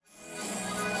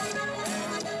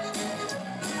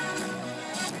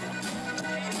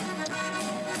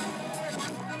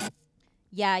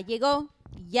Ya llegó,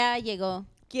 ya llegó.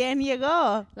 ¿Quién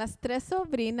llegó? Las tres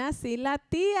sobrinas y la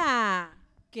tía.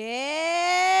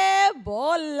 ¡Qué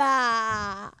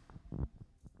bola!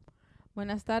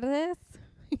 Buenas tardes.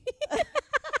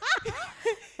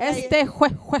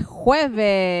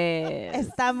 Jueves.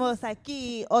 Estamos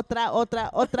aquí otra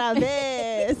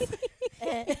vez.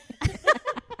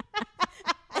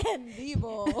 En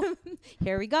vivo.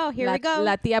 Here we go, here we go.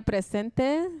 La tía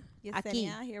presente. Aquí.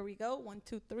 Yesenia, here we go. 1,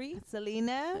 2, 3.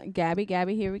 Selena, Gabby,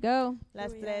 here we go.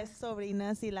 las we tres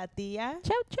sobrinas y la tía.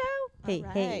 Ciao, ciao. Hey,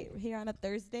 All hey. right. We're here on a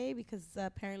Thursday because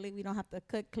apparently we don't have to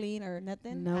cook, clean, or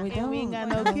nothing. No, we And we don't. ain't got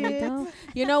no No, we kids. don't.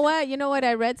 You know what?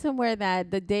 I read somewhere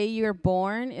that the day you're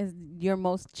born is your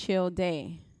most chill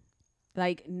day.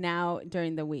 Like now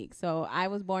during the week. So I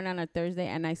was born on a Thursday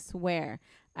and I swear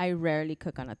I rarely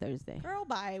cook on a Thursday. Girl,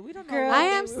 bye. We don't know. Girl, what I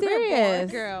day am we were serious. born.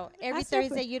 Girl, every I suffer.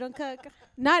 Thursday you don't cook?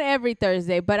 Not every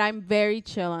Thursday, but I'm very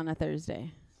chill on a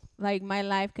Thursday. Like my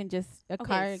life can just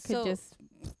car so- could just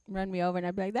run me over and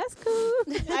I'd be like, that's cool.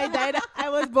 I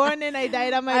was born and I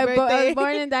died on my I birthday. was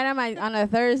born and died on a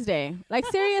Thursday. Like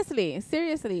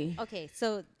seriously. Okay,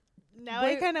 so Now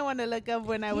I kind of want to look up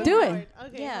when I was Do it. born.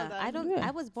 Okay, yeah, hold on. Yeah.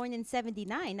 I was born in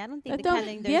 79. I don't think the Don't-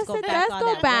 calendars yes, go it back does all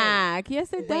go that back.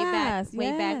 Yes, it way. does.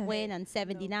 Way back Yes. when on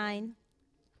 79.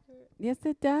 Yes,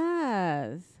 it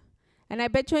does. And I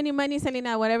bet you any money,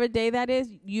 Selena, whatever day that is,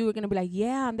 you were going to be like,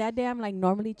 yeah, on that day, I'm like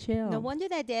normally chill. No wonder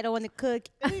that day I don't want to cook,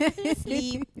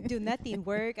 sleep, do nothing,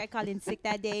 work. I call in sick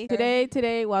that day.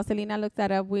 Today, while Selena looks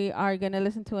that up, we are going to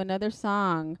listen to another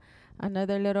song,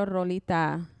 another little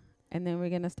rolita, and then we're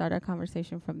going to start our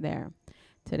conversation from there.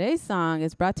 Today's song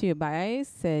is brought to you by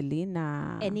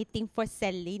Selena. Anything for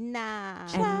Selena.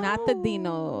 And not the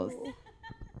Dinos.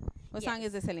 What Yes. song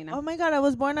is it, Selena? Oh my God, I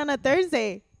was born on a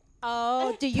Thursday.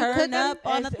 Oh, do you Turn cook up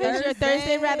on a Is your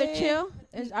Thursday rather chill?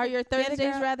 Are your it, Thursdays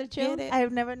girl. rather chill? Get it.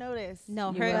 I've never noticed.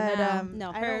 No, You her. will now.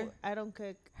 No, I her. don't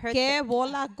cook. Her, Que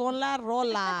bola con la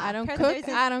rola. I don't Her cook.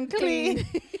 Thursdays- I don't clean.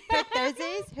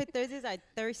 her Thursdays are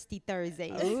thirsty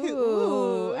Thursdays.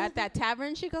 Ooh. At that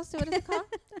tavern she goes to, what is it called?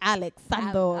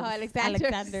 Alexander. Oh, Alexander's.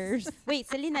 Alexander's. Wait,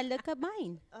 Selena, look up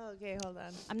mine. Oh, okay, hold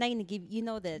on. I'm not gonna give you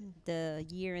know the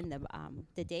year and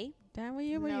the day. Damn, what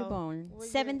year were you No. born? What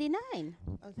year? 79. Okay.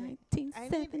 I need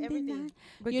 1979. everything.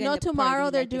 We're You know, gonna tomorrow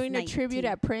party they're like it's doing a tribute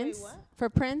 19. at Prince. what? For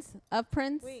Prince? Of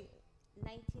Prince? Wait,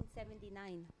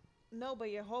 1979. no, but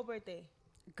your whole birthday.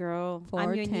 Girl,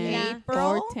 I'm your 410. Nina.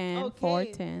 410. Okay.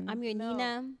 410. I'm your No.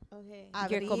 Nina. Okay.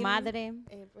 Your Abril. comadre.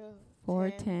 April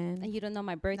 410. And you don't know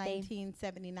my birthday.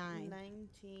 1979.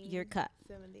 1979. You're cut.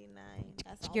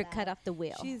 That's all You're that. cut off the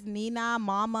wheel. She's Nina,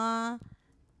 Mama,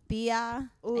 Tia.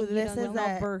 Ooh, And you this don't is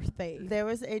No a birthday. There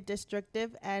was a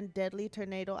destructive and deadly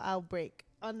tornado outbreak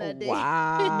on that day.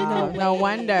 Wow. No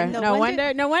wonder. No No wonder-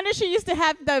 wonder. No wonder she used to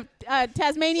have the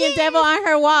Tasmanian devil on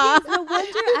her wall. no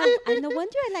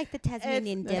wonder I like the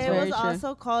Tasmanian It devil. was very true.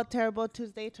 also called Terrible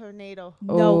Tuesday Tornado.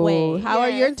 No Oh, way. How are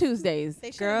your Yes. Tuesdays?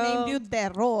 They should have named Girl. you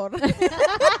Terror.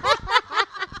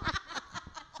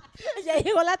 Ya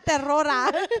llegó la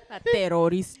terrora. La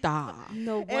terrorista.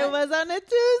 No It was on a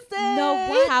Tuesday. No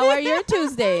way. How are your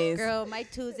Tuesdays? Girl, my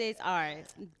Tuesdays are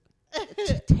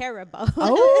terrible.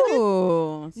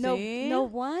 Oh, no, see? no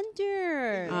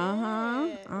wonder. Uh-huh.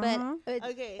 But uh-huh.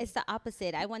 Okay. it's the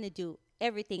opposite. I want to do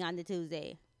everything on the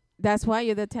Tuesday. That's why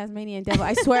you're the Tasmanian devil.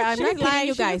 I swear, I'm not She's kidding lying.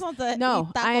 you She just guys. wants to No,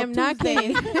 eat Taco I am not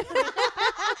Tuesday. kidding.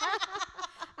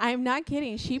 I'm not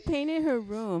kidding. She painted her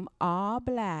room all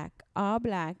black,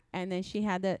 and then she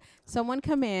had someone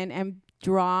come in and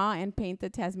draw and paint the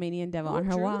Tasmanian devil Who on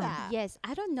her drew wall. that? Yes,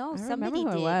 I don't know. I don't Somebody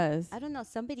remember who did. it was. I don't know.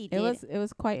 Somebody did. It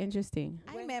was quite interesting.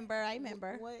 I remember.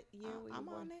 What year were you I'm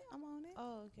born? on it.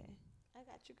 Oh, okay. I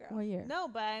got you, girl. What year? No,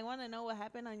 but I want to know what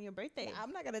happened on your birthday.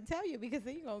 I'm not gonna tell you because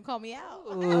then you're gonna call me out.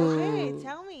 Okay, Ooh.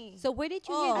 tell me. So where did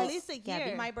you Oh, hear at this, least a Gabby?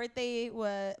 year. My birthday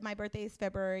is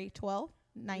February 12th,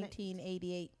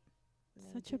 1988.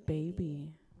 Such a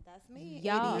baby. That's me.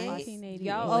 Y'all, 88. 1988.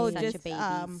 y'all Oh, are such a just,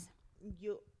 babies.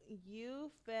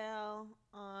 You fell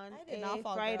on I did not a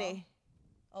fall, Friday.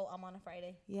 Oh, I'm on a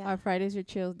Friday. Yeah. Are Fridays your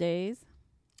chill days?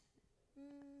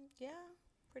 Yeah,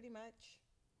 pretty much.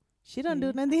 She don't do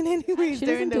Yeah. nothing anyways She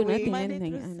during doesn't the do week. nothing. Monday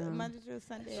anything, through I know. Monday through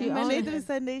Sunday. She Monday only- through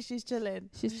Sunday, she's chilling.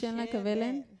 She's chilling like a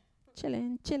villain.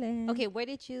 Chilling. Okay, where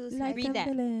did you Like read a that,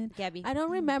 villain. Gabby? I don't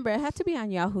remember. It had to be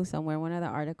on Yahoo somewhere, one of the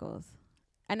articles.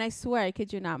 And I swear, I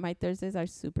kid you not, my Thursdays are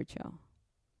super chill.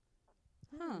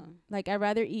 Huh. Like, I'd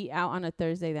rather eat out on a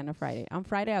Thursday than a Friday. On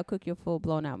Friday, I'll cook you a full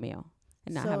blown out meal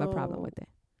and not have a problem So, with it.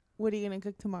 What are you gonna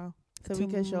cook tomorrow? So we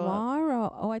can show up.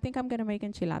 Tomorrow. Oh, I think I'm going to make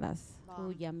enchiladas. Oh,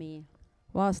 yummy.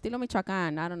 Well, estilo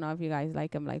Michoacan. I don't know if you guys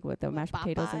like them, like with the With mashed papa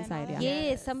potatoes and inside. all Yeah. that. Yeah,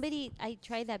 Yes. somebody I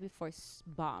tried that before.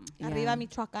 Bomb. Yeah. Arriba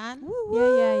Michoacán.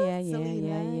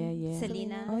 Yeah.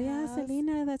 Selena. Oh yeah, House.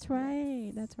 Selena. That's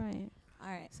right. That's right. All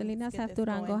right. Selena's let's get half this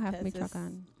Durango, going half 'cause it's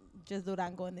Michoacan, Just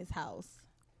Durango in this house.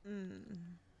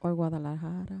 or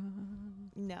Guadalajara.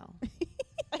 No.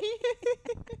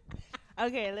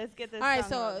 Okay, let's get this. All right,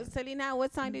 song so rolling. Selena,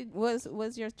 what song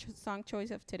was your song choice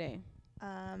of today?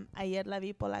 Ayer la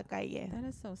vi por la calle. That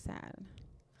is so sad.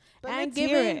 But And let's hear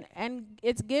given it. and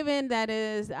it's given that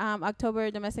is October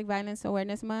Domestic Violence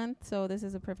Awareness Month, so this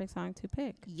is a perfect song to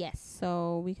pick. Yes.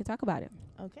 So we could talk about it.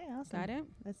 Okay, awesome. Got it?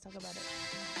 Let's talk about it.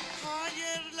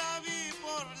 Ayer la vi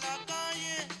por la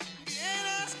calle,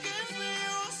 vieras qué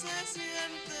feo se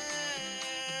siente.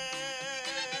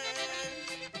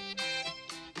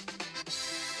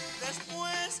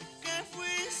 Después que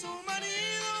fui su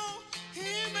marido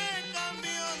y me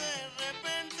cambió de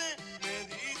repente, me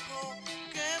dijo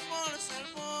que por ser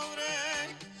pobre,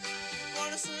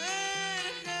 por ser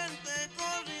gente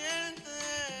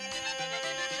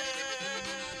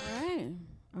corriente.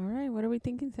 All right. What are we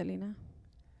thinking, Selena?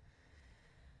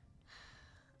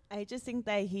 I just think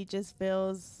that he just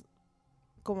feels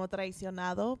como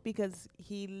traicionado because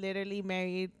he literally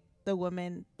married the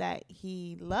woman that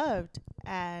he loved,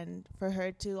 and for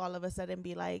her to all of a sudden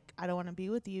be like, I don't want to be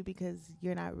with you because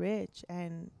you're not rich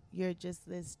and you're just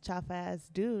this chafa ass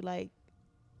dude, like,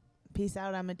 peace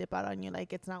out, I'm gonna dip out on you,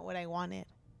 like, it's not what I wanted,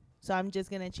 so I'm just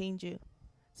gonna change you.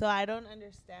 So I don't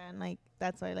understand, like,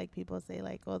 that's why, like, people say,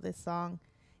 like, oh, this song,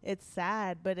 it's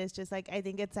sad, but it's just like, I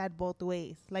think it's sad both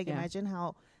ways. Like, Yeah. imagine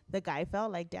how the guy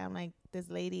felt, like, damn, like,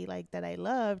 this lady, like, that I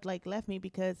loved, like, left me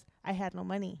because I had no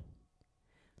money.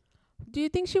 Do you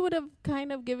think she would have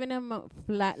kind of given him a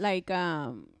flat, like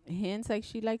hints, like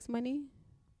she likes money?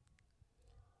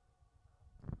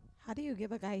 How do you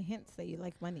give a guy hints that you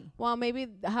like money? Well, maybe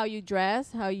how you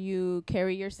dress, how you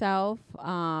carry yourself.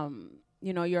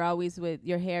 You know, you're always with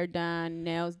your hair done,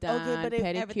 nails done, but if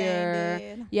Everything pedicure.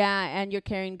 did. Yeah, and you're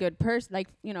carrying good like,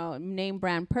 you know, name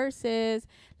brand purses.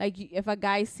 Like, if a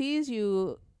guy sees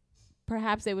you,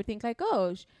 perhaps they would think like,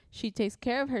 oh, she takes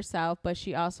care of herself, but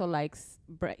she also likes,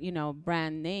 you know,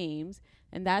 brand names,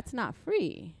 and that's not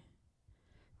free.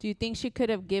 Do you think she could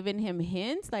have given him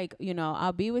hints like, you know,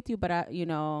 I'll be with you, but I, you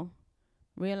know,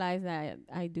 realize that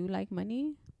I do like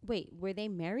money? Wait, were they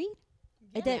married?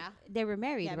 Yeah. They were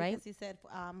married, Yeah, right? because he said,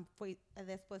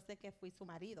 después de que fui su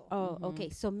marido. Oh, Mhm. okay.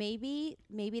 So maybe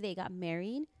they got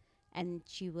married and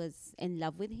she was in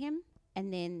love with him,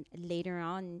 and then later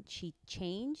on she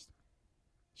changed.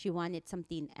 She wanted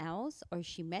something else, or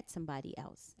she met somebody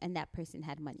else and that person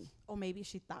had money. Or maybe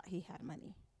she thought he had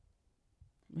money.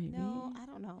 Maybe. No, I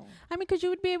don't know. I mean, because you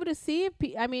would be able to see if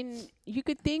I mean, you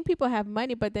could think people have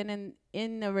money, but then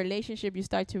in a relationship, you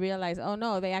start to realize, oh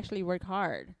no, they actually work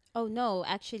hard. Oh no,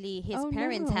 actually his Oh,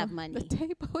 parents no, have money. The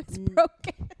table is Mm.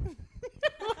 broken.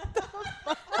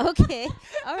 Okay.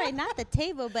 All right, not the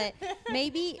table, but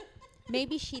maybe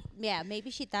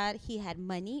she thought he had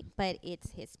money, but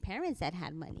it's his parents that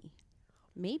had money.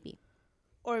 Maybe.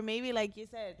 Or maybe, like you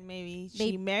said, maybe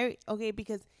They- she married. Okay,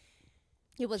 because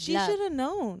It was she love. should have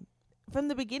known from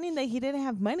the beginning that he didn't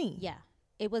have money. Yeah.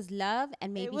 It was love,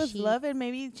 and maybe it was she love, and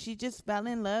maybe she just fell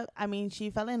in love. I mean,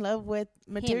 she fell in love with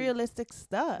materialistic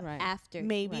stuff. Right. after.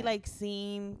 Maybe Right. like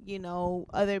seeing, you know,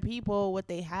 other people, what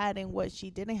they had and what she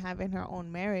didn't have in her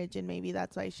own marriage, and maybe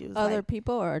that's why she was Other like,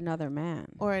 people or another man?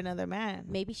 or another man.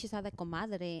 Maybe she saw the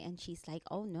comadre and she's like,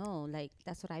 "Oh no, like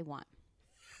that's what I want."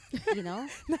 You know?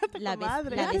 Not the La vec-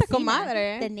 comadre. la Not the vecina,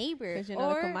 comadre. the neighbor. Because, you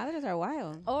know, the comadres are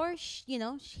wild. or you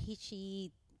know,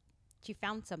 she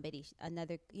found somebody,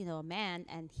 another, you know, a man,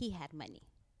 and he had money.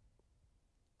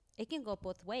 It can go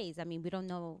both ways. I mean, we don't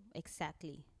know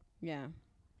exactly. Yeah.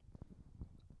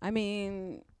 I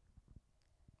mean,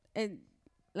 it,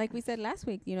 like we said last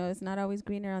week, you know, it's not always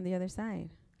greener on the other side.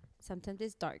 Sometimes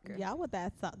it's darker. Yeah, with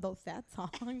that those sad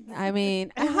songs. I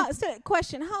mean,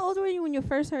 question, how old were you when you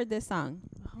first heard this song?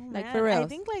 Oh, Like, man, for real. I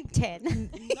think like 10.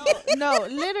 no,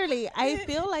 literally. I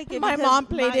feel like it My because mom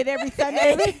played it every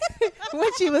Sunday. when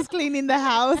she was cleaning the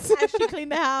house. She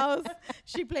cleaned the house.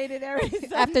 She played it every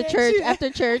After Sunday. after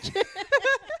church.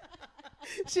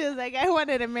 She was like, I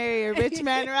wanted to marry a rich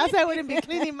man, or else I wouldn't be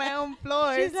cleaning my own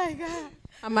floors. She's like,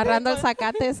 Amarrando el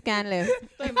zacate scanless.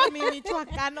 mi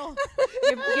michoacano.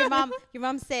 Your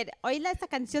mom said, "Oíla esta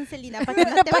canción, Selena, para que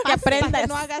no te Pa' que pases, Para aprendas. que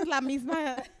no hagas la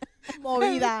misma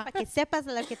movida. para que sepas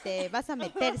a lo que te vas a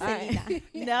meter, Selena."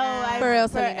 No, I For real,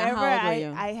 Selena, forever, how old were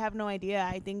you? I have no idea.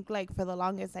 I think like for the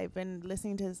longest I've been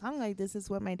listening to the song, like this is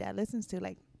what my dad listens to.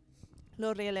 Like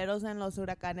Los Rieleros and Los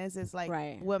Huracanes is like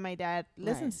Right. what my dad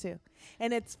listens to.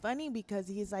 And it's funny because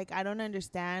he's like, I don't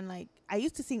understand. Like, I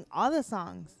used to sing all the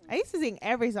songs. I used to sing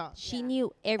every song. She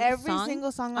knew every song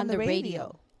single song on the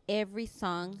radio. Every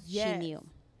song she knew.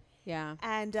 Yeah.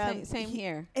 And Same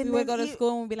here. And we would then go to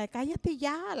school and we'd be like, cállate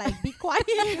ya, like, be quiet.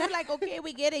 We're like, okay,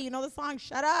 we get it. You know the song,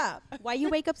 shut up. Why you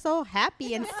wake up so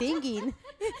happy and singing?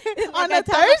 on a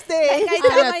Thursday. Like I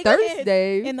tell On my a kids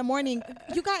Thursday. in the morning,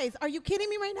 you guys, are you kidding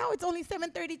me right now? It's only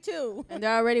 7:32. And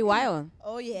they're already wild.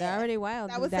 Oh, yeah. They're already wild.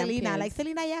 That was damn Selena. kids. Like,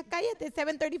 Selena, ya cállate,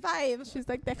 7:35. She's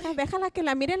like, déjala que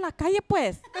la mire en la calle,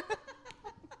 pues.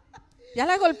 Ya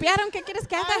la golpearon, ¿qué quieres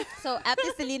que haga? So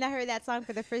after Selena heard that song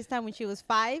for the first time when she was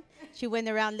 5, she went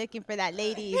around looking for that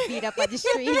lady beat up on the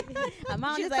street.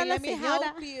 Amá, ¿dónde She's está like, la let me señora?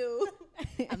 help you.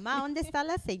 Amá, ¿dónde está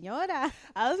la señora?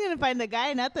 I was going to find the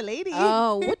guy, not the lady.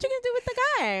 Oh, what you gonna do with the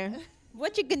guy?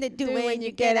 What you gonna do when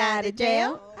you get out of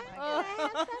jail?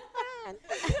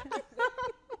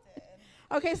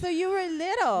 Okay, so you were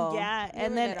little. Yeah, You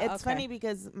and were then little, it's okay. funny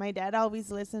because my dad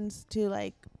always listens to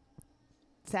like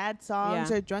sad songs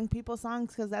Yeah. or drunk people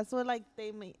songs because that's what like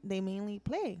they mainly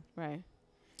play. Right.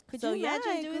 Could So, you yeah,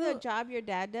 imagine I doing grew- the job your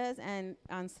dad does and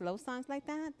on slow songs like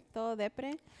that? Todo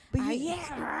depre. But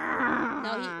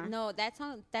No, that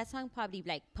song probably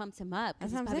like pumps him up. 'Cause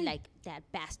That's he's what I'm probably saying. like that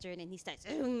bastard, and he starts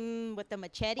with the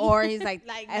machete. Or he's like,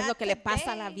 Like, es lo not que le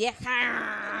pasa a la today.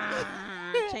 vieja.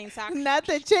 Chainsaw. not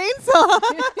the chainsaw.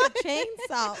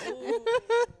 Chainsaw. Ooh.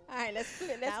 All right, let's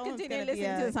That one's continue gonna be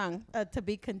listening to the song. To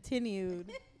be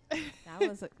continued That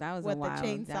was a with wild. the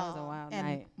chainsaw That was a wild and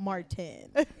night.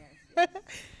 Martin.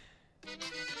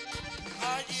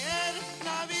 Ayer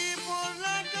la vi por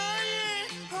la calle,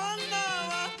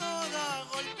 andaba toda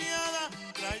golpeada,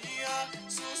 traía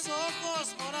sus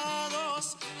ojos morados,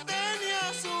 tenía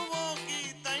su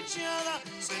boquita hinchada,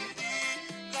 sentí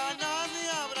ganas de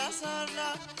abrazarla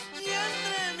y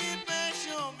entre mi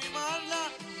pecho mimarla,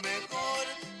 mejor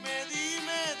me di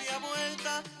media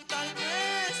vuelta, tal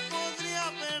vez podría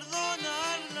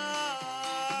perdonarla.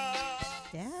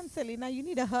 Damn, Selena, you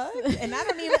need a hug. And I'm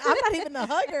not even a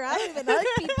hugger. I don't even hug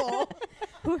people.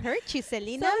 Who hurt you,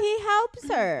 Selena? So he helps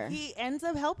her. He ends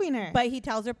up helping her. But he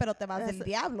tells her, pero te vas del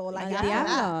diablo. Like, Al after that.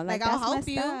 diablo. Like, Like, I'll that's help messed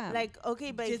you. up. like,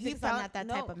 okay, but Just he because I'm found not that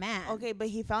no, type of man. Okay, but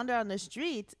he found her on the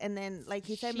streets, and then like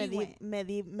he said, She me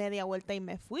di media vuelta y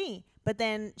me fui. But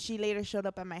then she later showed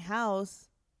up at my house,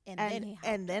 And then he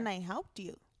and then I helped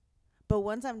you. But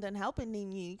once I'm done helping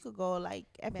you could go like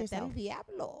F Vete al yourself.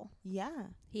 diablo. Yeah.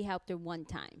 He helped her one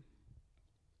time.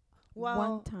 Well,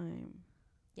 One time.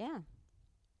 Yeah.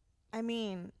 I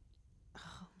mean,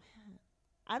 oh man,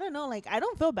 I don't know. Like, I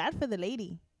don't feel bad for the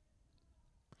lady.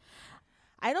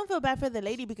 I don't feel bad for the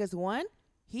lady because one,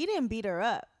 he didn't beat her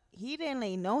up. He didn't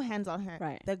lay no hands on her.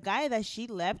 Right. The guy that she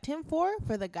left him for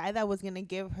the guy that was gonna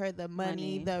give her the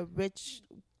money, Money. the rich,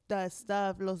 the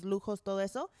stuff, los lujos, todo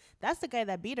eso. That's the guy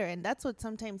that beat her, and that's what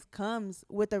sometimes comes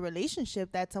with a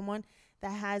relationship. That someone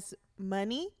that has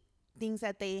money thinks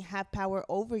that they have power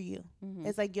over you. Mhm.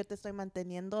 It's like yo te estoy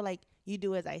manteniendo, like you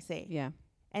do as I say. Yeah.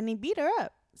 And he beat her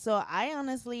up. So I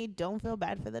honestly don't feel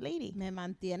bad for the lady. Me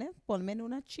mantienes, ponme en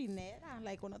una chinera,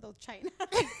 like one of those China.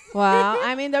 Well,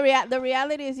 I mean, the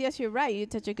reality is, yes, you're right. You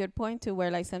touch a good point to where,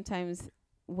 like, sometimes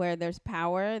where there's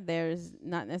power, there's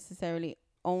not necessarily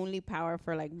only power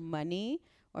for like money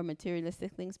or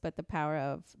materialistic things, but the power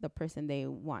of the person they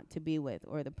want to be with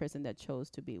or the person that chose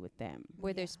to be with them.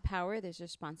 Where there's power, there's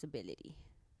responsibility.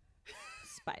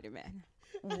 Spider-Man.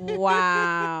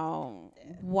 Wow.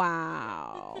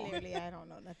 Wow. Clearly, I don't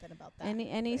know nothing about that.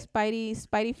 Any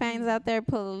Spidey fans out there,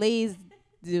 please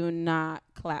do not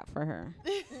clap for her.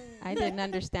 I didn't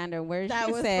understand her word that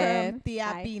she was said. from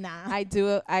Tia Pina. I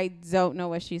don't know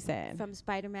what she said. From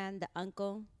Spider-Man, the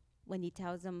uncle, when he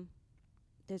tells him,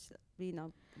 there's,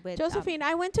 with Josephine,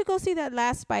 I went to go see that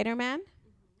last Spider-Man,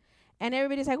 and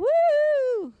everybody's like,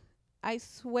 woo! I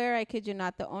swear, I kid you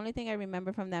not, the only thing I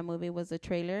remember from that movie was the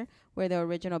trailer where the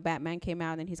original Batman came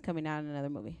out and he's coming out in another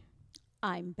movie.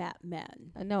 I'm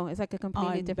Batman. No, it's like a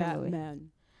completely different movie.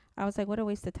 Batman. I was like, what a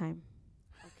waste of time.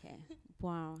 Okay.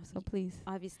 Wow. So please,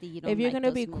 Obviously, you don't. if you're like going to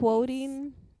those be movies.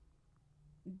 quoting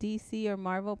DC or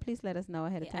Marvel, please let us know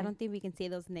ahead of Yeah, time. I don't think we can say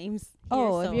those names.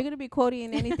 Oh, here, if you're going to be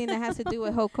quoting anything that has to do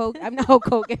with Hulk Hogan, I'm not Hulk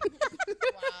Hogan.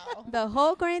 Wow. The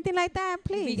Hulk or anything like that,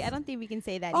 please. I don't think we can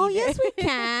say that. Oh, either. yes, we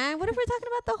can. What if we're talking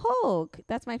about the Hulk?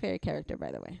 That's my favorite character,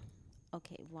 by the way.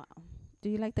 Okay. Wow. Do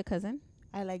you like the cousin?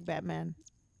 I like Batman.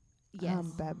 Yes.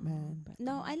 Batman.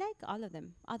 No, I like all of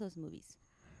them. All those movies.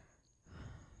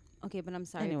 Okay, but I'm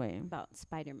sorry Anyway. about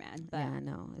Spider-Man. But Yeah,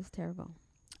 no, it's terrible.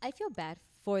 I feel bad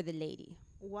for the lady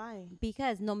Why?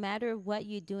 Because no matter what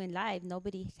you do in life,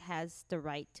 nobody has the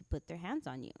right to put their hands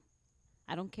on you.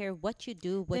 I don't care what you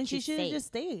do, what Then you she should have say. just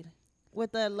stayed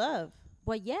with the love.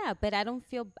 Well, yeah, but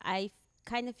I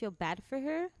kind of feel bad for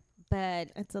her, but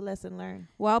It's a lesson learned.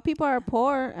 Well, people are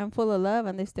poor and full of love,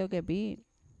 and they still get beat.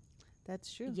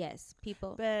 That's true. yes,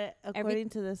 people. But according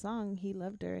to the song, he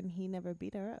loved her and he never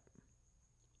beat her up.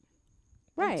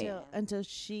 Right. Until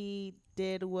she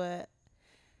did what.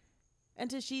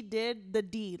 Until she did the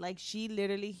deed. Like, she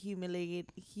literally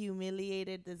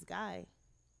humiliated this guy.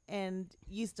 And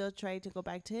you still try to go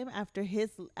back to him after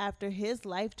his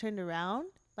life turned around.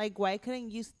 Like, why couldn't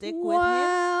you stick with him? Well,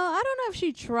 I don't know if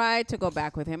she tried to go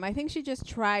back with him. I think she just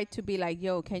tried to be like,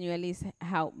 yo, can you at least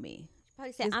help me?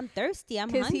 Probably said, I'm thirsty, I'm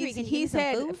Because hungry. Can you he give me some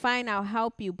said, food? fine, I'll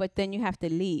help you, but then you have to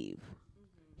leave.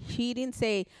 He didn't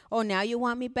say, oh, now you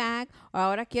want me back, or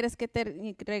ahora quieres que te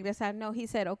regresar. No, he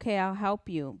said, okay, I'll help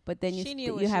you, but then She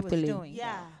knew what you she have was to leave. doing.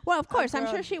 Yeah. Well, of course, I'm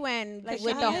girl- sure she went like,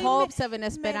 with she the had- hopes of an me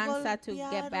esperanza to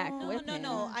get back golpearon. No, with no, him.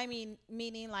 no. I mean,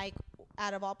 meaning like,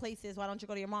 out of all places, why don't you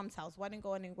go to your mom's house? Why didn't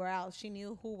go anywhere else? She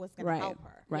knew who was going Right. to help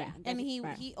her. Right. Yeah, And he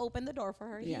Right. he opened the door for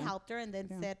her. Yeah. He helped her and then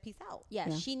Yeah. said, peace out. Yeah,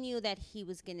 Yeah. she knew that he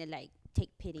was going to, like,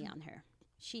 take pity on her.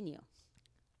 She knew.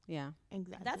 Yeah.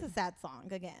 Exactly. That's a sad song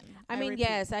again. I mean, repeat.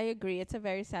 yes, I agree. It's a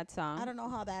very sad song. I don't know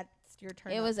how that's your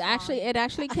turn. It up was song. actually, it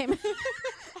actually came,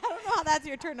 I don't know how that's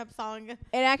your turn up song. it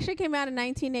actually came out in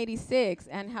 1986.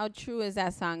 And how true is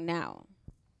that song now?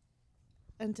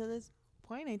 Until this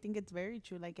point, I think it's very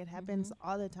true. Like, it happens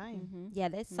all the time. Mm-hmm. Yeah,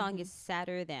 this song Mhm. is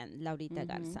sadder than Laurita Mhm.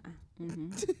 Garza.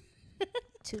 Mm-hmm.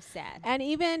 Too sad. And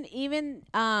even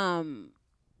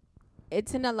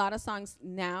it's in a lot of songs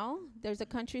now. There's a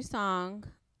country song.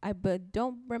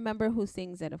 Don't remember who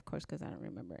sings it, of course, because I don't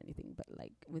remember anything. But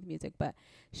like with music, but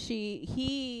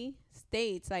he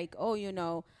states like, oh, you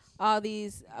know, all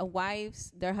these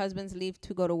wives, their husbands leave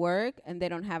to go to work, and they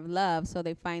don't have love, so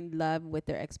they find love with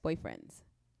their ex-boyfriends.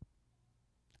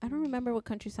 I don't remember what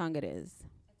country song it is.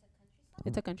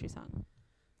 It's a country song.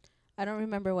 I don't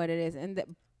remember what it is, and the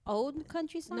Old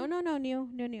country song? no,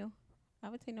 new. I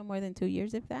would say no more than 2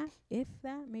 years, if that,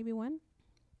 maybe one.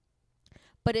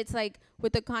 But it's like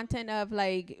with the content of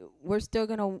like, we're still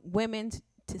women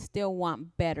to still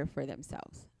want better for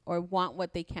themselves, or want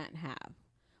what they can't have,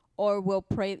 or will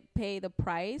pay the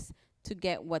price to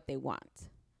get what they want.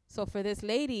 So for this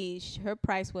lady, her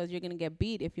price was, you're gonna get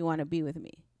beat if you want to be with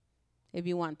me, if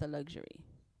you want the luxury.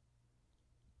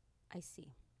 I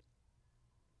see.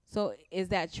 So is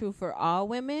that true for all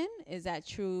women? Is that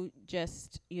true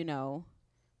just, you know,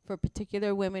 for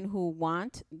particular women who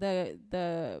want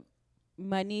the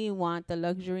money, want the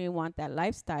luxury, want that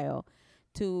lifestyle,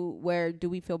 to where do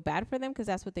we feel bad for them because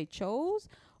that's what they chose?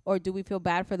 Or do we feel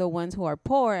bad for the ones who are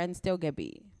poor and still get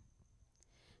beat?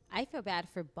 I feel bad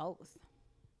for both.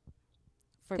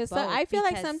 For Because both. I feel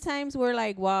like because sometimes we're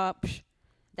like, well,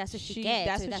 that's what she gets.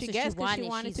 That's or what she what gets because she wanted.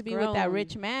 wanted She's to be with that grown.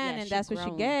 rich man, Yeah, and she's that's what she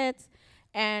grown. gets.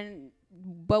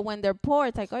 But when they're poor,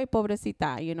 it's like, oh,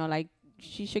 pobrecita, you know, like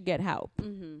she should get help.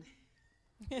 Mm-hmm.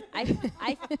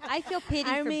 I feel pity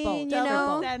I for mean, both. you For know,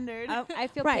 both. Standard. I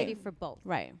feel Right. pity for both.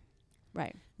 Right.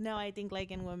 No, I think like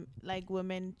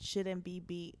women shouldn't be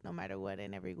beat no matter what,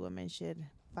 and every woman should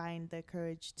find the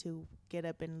courage to get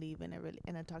up and leave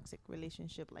in a toxic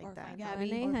relationship like Or that. find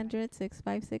Gabby.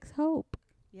 1-800-656-HOPE.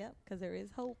 Yep, because there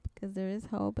is hope. Because there is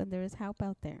hope and there is help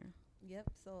out there. Yep,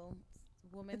 so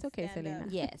women It's okay, stand Selena. up.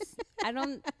 Yes. I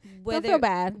don't. Don't feel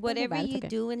bad. Don't feel Whatever bad. It's you okay.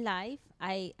 do in life,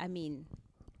 I mean,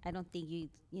 I don't think you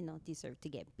deserve to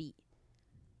get beat.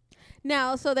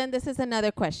 Now, so then this is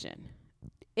another question.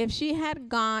 If he had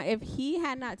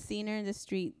not seen her in the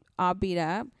street all beat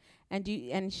up, and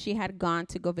she had gone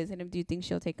to go visit him, do you think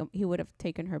he would have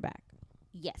taken her back?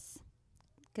 Yes,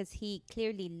 because he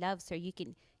clearly loves her. You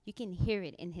can hear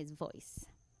it in his voice.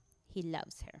 He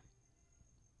loves her.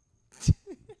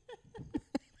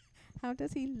 How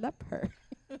does he love her?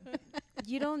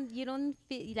 You don't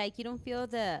feel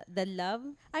the love.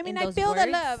 I mean, in I those feel the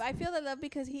words? love. I feel the love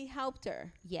because he helped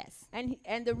her. Yes. And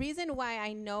the reason why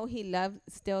I know he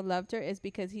still loved her is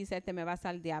because he said, "Te me vas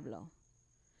al diablo."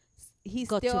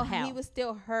 Go to hell. He was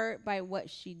still hurt by what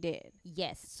she did.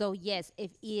 Yes. So yes,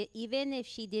 even if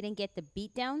she didn't get the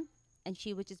beat down, and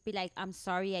she would just be like, "I'm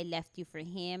sorry, I left you for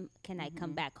him. Can I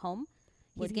come back home?"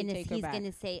 Would he take her He's back?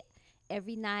 gonna say,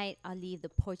 "Every night I'll leave the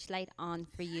porch light on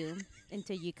for you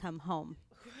until you come home."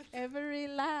 Every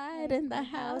light in the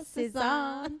house is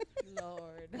on.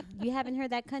 Lord. You haven't heard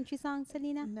that country song,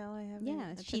 Selena? No, I haven't. Yeah,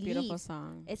 That's she a beautiful leaves.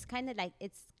 song. It's kind of like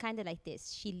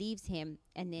this. She leaves him,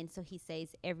 and then so he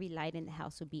says, "Every light in the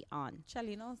house will be on."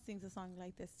 Chalino sings a song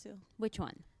like this too. Which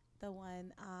one? The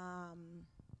one,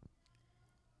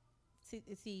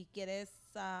 si quieres,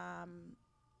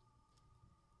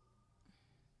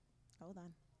 hold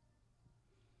on.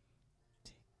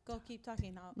 Go, keep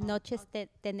talking. Noches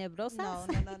tenebrosas.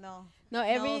 No. No,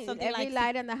 every something like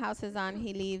light in the house is on.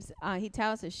 He leaves. He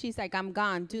tells her, she's like, I'm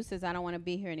gone. Deuces, I don't want to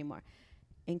be here anymore.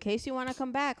 In case you want to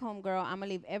come back, homegirl, I'm going to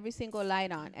leave every single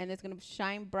light on. And it's going to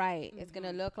shine bright. It's going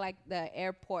to look like the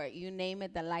airport. You name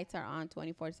it, the lights are on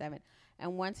 24/7.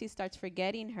 And once he starts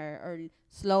forgetting her, or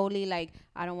slowly, like,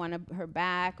 I don't want her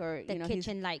back, or, The you know,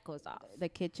 kitchen light goes off. the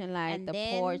kitchen light, And the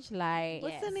then- porch light.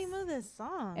 What's the name of this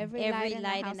song? Every Every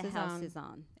light in the house is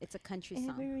on. It's a country song.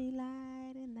 Every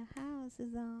light in the house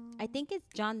is on. I think it's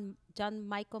John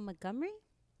Michael Montgomery.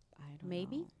 I don't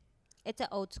Maybe. know. It's an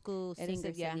old school It is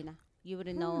singer, yeah. Selena. You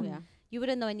wouldn't know. Yeah. You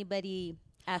wouldn't know anybody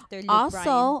after Luke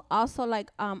Bryan. Also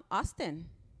like Austin.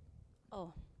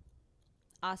 Oh,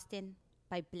 Austin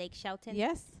by Blake Shelton.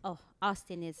 Yes. Oh,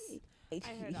 Austin is.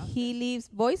 heard He leaves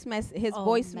his Oh,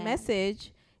 voice man.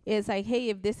 message is like, hey,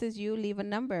 if this is you, leave a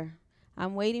number.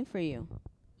 I'm waiting for you.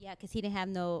 Yeah, because he didn't have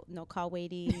no call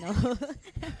waiting. No,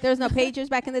 There was no pagers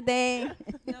back in the day.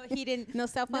 no, he didn't. No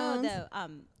cell No,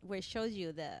 phones. where it shows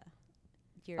you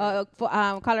your. For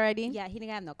caller ID. Yeah, he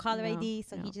didn't have no caller No, ID,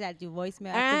 so no. he just had to do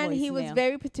voicemail. And after he was voicemail.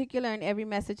 very particular in every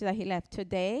message that he left.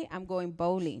 Today, I'm going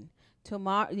bowling.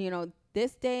 Tomorrow,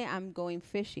 this day, I'm going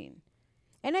fishing.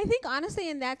 And I think, honestly,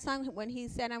 in that song, when he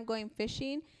said, I'm going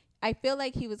fishing, I feel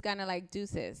like he was kind of like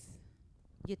Deuces.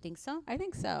 You think so? I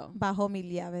think so. Bajo mil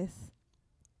llaves.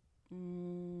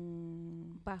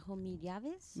 Bajo mil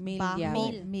llaves. Mil Bajo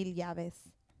llaves. mil llaves.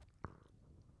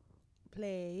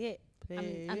 Play it.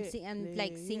 I'm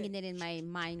like singing it in my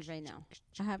mind right now.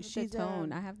 I have the She's,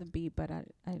 tone. I have the beat, but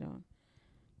I don't.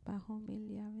 Bajo mil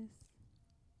llaves.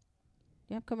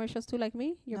 You have commercials too, like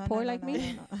me? You're No, poor no, like no,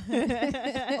 me? no,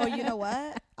 no. Oh, you know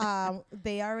what?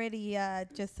 They already,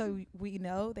 just so we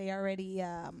know, they already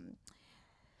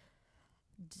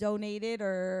donated,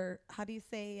 or how do you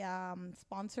say,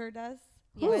 sponsored us.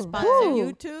 Yeah, Who? sponsor. Who?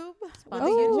 YouTube. With the Sponsor.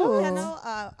 YouTube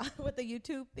channel, with the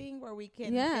YouTube thing where we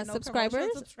can Yeah, get no subscribers?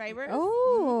 commercial subscribers.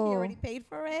 Oh. He already paid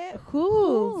for it.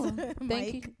 Who? Thank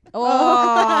Mike. you.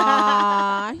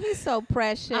 Oh, he's so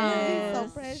precious. He's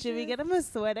so Should we precious. get him a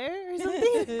sweater or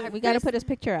something? We got to put his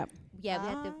picture up. Yeah,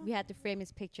 Ah. we had to frame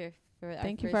his picture for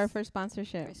Thank you for our first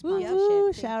sponsorship. first Woo, sponsorship.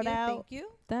 woo, Thank shout you, out. Thank you.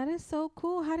 That is so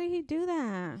cool. How did he do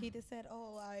that? He just said,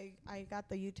 "Oh, I got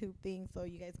the YouTube thing, so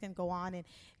you guys can go on and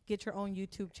get your own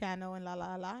YouTube channel and la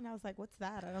la la." And I was like, "What's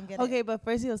that? I don't get it." Okay, but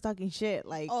first he was talking shit.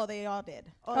 Like, Oh, they all did.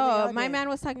 Oh, they all my did. man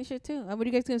was talking shit too. What are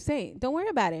you guys going to say? Don't worry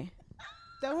about it.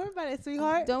 don't worry about it,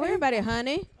 sweetheart. Don't worry about it,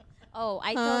 honey. Oh,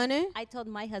 Honey. I told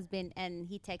my husband, and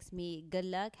he texted me, "Good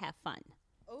luck, have fun."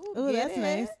 Oh, get that's it?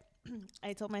 nice.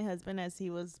 I told my husband as he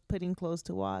was putting clothes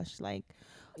to wash, like,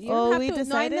 You don't Oh, have we to,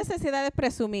 no hay decided? necesidad de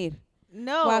presumir.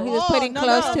 no. While he was Oh, putting no,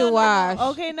 clothes no, to no, no, wash.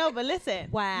 Okay, no, but listen.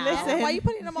 Wow. Listen. Why are you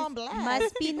putting them on blast?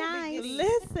 Must be nice.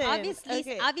 Listen.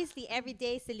 Obviously, every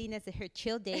day Selena's her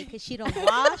chill day because she don't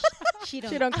wash, she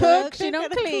don't cook, she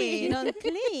don't she clean. don't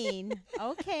clean.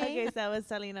 Okay. Okay, so I was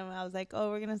telling him, I was like, oh,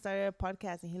 we're going to start a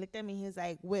podcast. And he looked at me, he was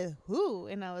like, with who?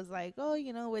 And I was like, oh,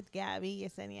 with Gabby,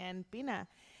 Yesenia, and Pina.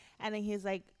 And then he's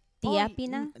like, Tia oh,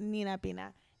 Pina? Nina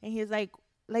Pina. And he's like,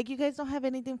 you guys don't have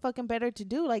anything fucking better to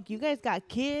do. Like, you guys got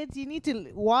kids. You need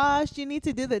to wash. You need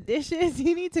to do the dishes.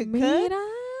 You need to cook. Mira.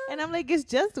 And I'm like, it's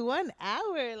just 1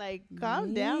 hour. Like,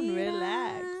 calm down,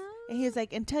 relax. And he was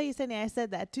like, and tell Yesenia I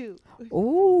said that too.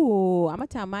 Ooh, I'm going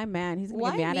to tell my man. He's going to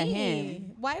Why get mad at me?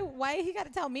 him. Why he got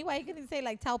to tell me? Why he couldn't say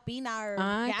like tell Pina or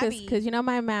Gabby? Because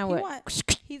my man He would.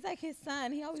 he's like his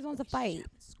son. He always wants to fight.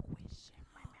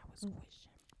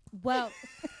 Well,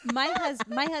 my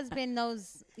husband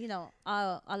knows,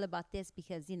 all about this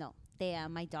because, they are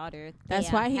my daughter. That's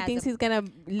Thea why he has thinks a- he's gonna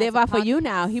live a off of you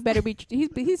now. podcast. He better be.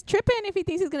 He's tripping if he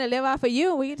thinks he's gonna live off of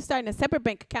you. We're starting a separate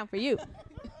bank account for you.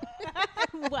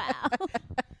 Wow.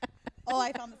 Oh,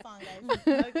 I found the song,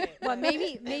 guys. Okay. Well,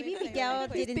 maybe Miguel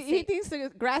didn't He say. thinks the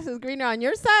grass is greener on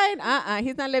your side.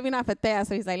 He's not living off of Thea,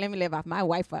 so he's like, let me live off my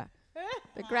wife.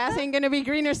 The grass ain't gonna be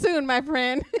greener soon, my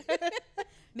friend.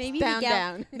 Maybe Down, Miguel.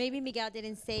 down. Maybe Miguel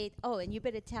didn't say. Oh, and you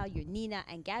better tell your Nina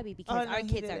and Gabby because Oh, no, our he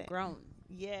kids are didn't. grown.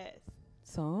 Yes.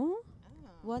 So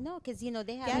Well, no, because they have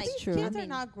That's like. Gabby's true. kids I are mean,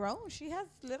 not grown. She has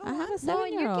little I have a ones. No,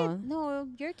 and your 7-year-old. kids. No,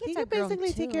 your kids He are can grown basically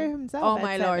too. take care of himself. Oh at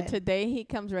my Lord. 7. Today he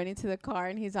comes running to the car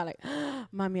and he's all like,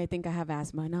 Mommy, I think I have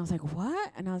asthma. And I was like,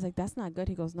 what? And I was like, that's not good.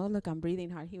 He goes, no, look, I'm breathing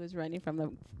hard. He was running from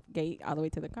the gate all the way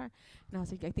to the car. And I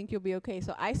was like, I think you'll be okay.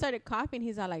 So I started coughing.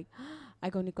 He's all like, I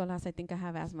go, Nicolas, I think I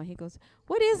have asthma. He goes,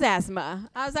 what is asthma?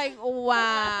 I was like,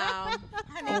 wow.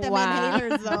 I need them Wow.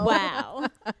 inhalers though. Wow.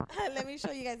 Let me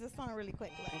show you guys this song really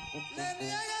quick. Like, Le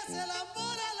niegas el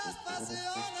amor a las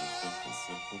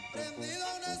pasiones, prendido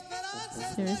a una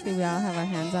esperanza Seriously, we all have our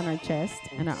hands on our chest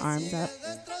and our arms up.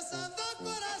 destrozando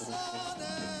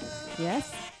corazones.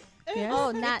 Yes. Yes.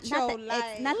 Oh, not Show the, light.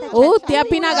 it's not the Oh, cha- Tia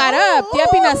Pina got up. Tia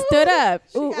Pina stood up.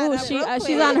 Ooh, got ooh, up she real she's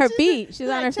quick. on her feet. She's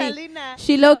on her feet. Chalina.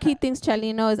 She low key thinks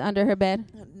Chalino is under her bed.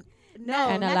 No,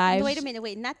 And not, alive. Wait a minute,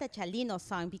 wait, not the Chalino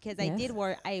song because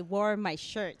Yes. I wore my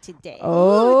shirt today.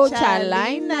 Oh,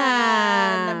 Chalina.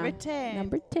 Chalina. Number 10.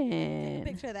 Number take a 10.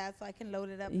 picture of that so I can load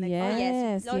it up next Yes. Oh,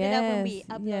 yes. Load it up when we yes,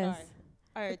 upload yes.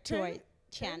 our to our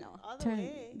channel. All the Turn.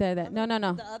 way. There. No.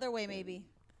 The other way, maybe.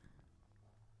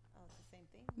 Oh, it's the same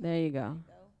thing. There you go.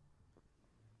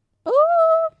 Go.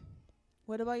 Ooh.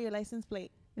 What about your license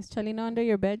plate? Is Chalino under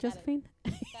your bed, Josephine?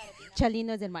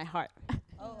 Chalino's in my heart.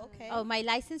 Oh, okay. Oh, my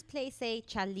license plate say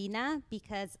Chalina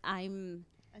because I'm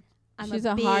She's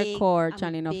a big, hardcore I'm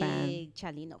Chalino fan. Big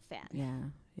Chalino fan.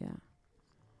 Yeah.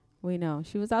 We know.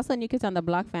 She was also a New Kids on the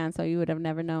Block fan, so you would have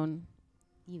never known.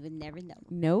 You would never know.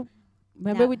 Nope.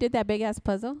 Remember No. we did that big ass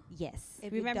puzzle? Yes.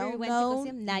 If you Remember we don't went to go know, see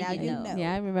him? Now, now you you know. know.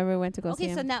 Yeah, I remember we went to go see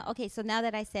Okay, him. so now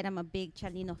that I said I'm a big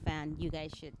Chalino fan, you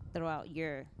guys should throw out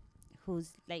your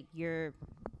who's like you're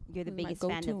the My biggest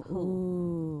fan go-to. of who.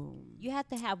 Ooh. You have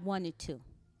to have one or two.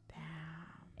 Damn.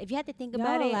 If you had to think Y'all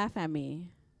about it, laugh at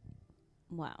me.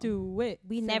 wow. Do it.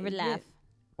 We never laugh.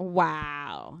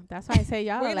 Wow. That's why I say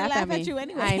y'all We're gonna laugh laugh at me. at you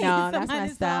anyway. I know. So That's might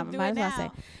messed as well up. do Might it as well say.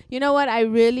 now. You know what? I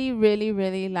really, really,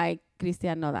 really like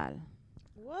Cristian Nodal.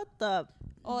 What the?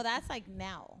 Oh, that's like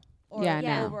now. Or Yeah,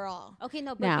 now. overall. Okay,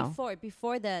 no, but Now.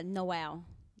 before the Noel,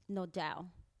 no doubt.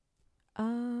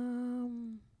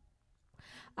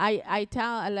 I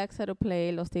tell Alexa to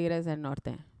play Los Tigres del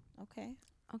Norte. Okay.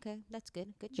 Okay, that's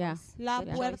good. Good Yeah. choice. La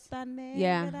Good choice. Puerta Negra.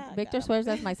 Yeah. Victor swears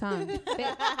that's my song.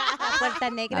 La Puerta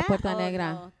Negra. La Puerta Oh,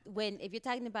 Negra. no. If you're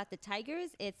talking about the Tigers,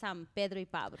 it's Pedro y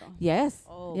Pablo. Yes.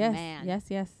 Oh, yes. man.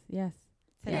 Yes. Yeah.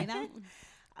 Selena?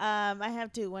 I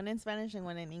have two. One in Spanish and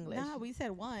one in English. Nah, we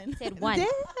said one. Said one.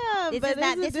 Damn, This but is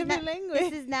not- it's this a is not- different language.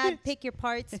 This is not pick your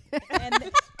parts.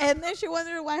 and then she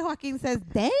wondered why Joaquin says,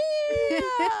 damn.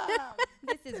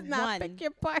 This is Not one. pick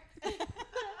your part.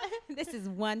 This is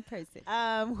one person.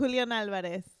 Julian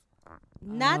Alvarez.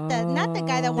 Not the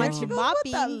guy that Oh. wants She you goes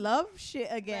mopping. with the love shit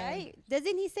again. Right?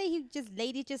 Doesn't he say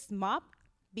ladies just mop,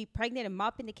 be pregnant and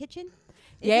mop in the kitchen?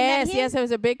 Isn't Yes, that him? yes, there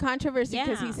was a big controversy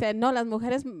because he Yeah. said, no, las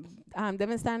mujeres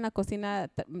deben estar en la cocina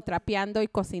trapeando y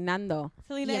cocinando.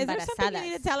 Selena, Y is there something you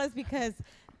need embarazadas. to tell us? Because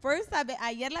first,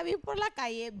 ayer la vi por la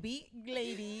calle, big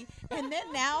lady, and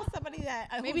then now somebody that...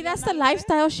 Maybe Julian that's the Alvarez?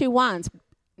 lifestyle she wants.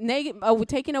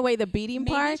 Taking away the beating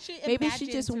Maybe part. she Maybe she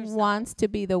imagines just herself. wants to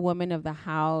be the woman of the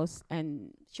house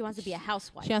and She wants to be a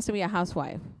housewife. she wants to be a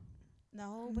housewife.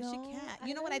 No, but she No, can't.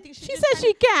 You know what I think? She said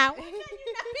she can't.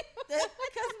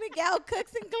 Because Miguel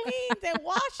cooks and cleans and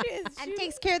washes. and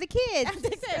takes care of the kids. and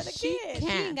takes care of the She kids. She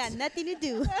can't. ain't got nothing to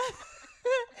do.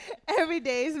 Every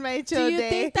day is my Do chill you day.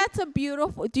 think that's a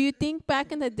beautiful? Do you think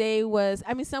back in the day was?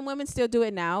 I mean, some women still do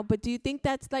it now, but do you think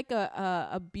that's like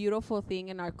a beautiful thing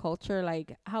in our culture?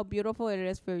 Like how beautiful it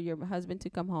is for your husband to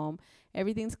come home,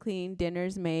 everything's clean,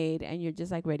 dinner's made, and you're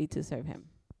just like ready to serve him.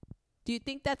 Do you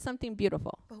think that's something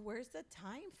beautiful? But where's the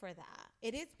time for that?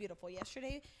 It is beautiful.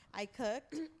 Yesterday, I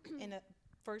cooked in a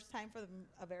first time for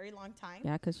a very long time.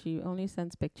 Yeah, 'cause she only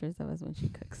sends pictures of us when she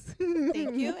cooks.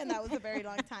 Thank you. And that was a very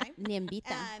long time. Niembita.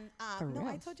 And For no,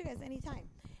 I real. told you guys anytime.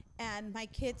 And my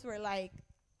kids were like,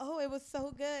 "Oh, it was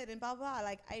so good," and blah blah.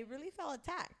 Like I really felt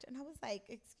attacked, and I was like,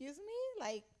 "Excuse me,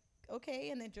 like okay."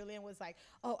 And then Julian was like,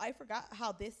 "Oh, I forgot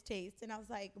how this tastes," and I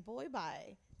was like, "Boy,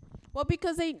 bye." Well,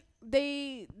 because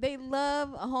they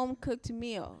love home cooked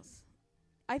meals.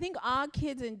 I think all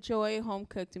kids enjoy home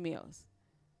cooked meals.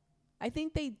 I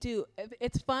think they do.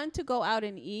 It's fun to go out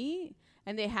and eat,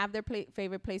 and they have their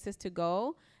favorite places to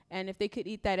go. And if they could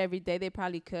eat that every day, they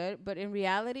probably could. But in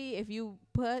reality, if you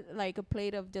put like a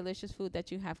plate of delicious food that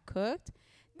you have cooked,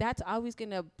 that's always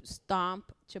gonna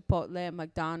stomp Chipotle,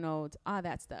 McDonald's, all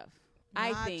that stuff.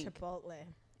 I Not think Chipotle.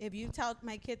 If you tell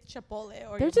my kids Chipotle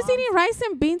or they're your just mom's eating rice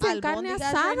and beans and carne albondigas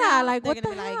asada. right now, Like they're what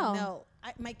gonna the be hell? like, no.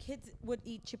 My kids would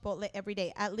eat Chipotle every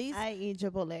day. At least I eat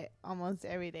Chipotle almost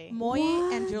every day. Moy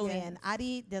and What? Julian.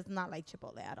 Ari does not like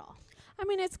Chipotle at all. I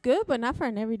mean, it's good, but not for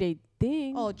an everyday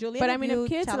thing. Oh, Julian. but I mean, you if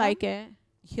kids tell like him,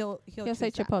 it, he'll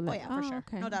say choose that. Chipotle. Oh yeah, for Oh, sure.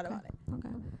 okay, No doubt okay. about it.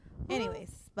 okay.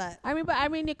 Anyways, but I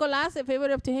mean, Nicolas, if it were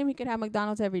up to him, he could have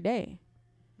McDonald's every day.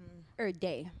 Or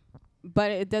day. But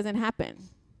it doesn't happen.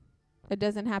 It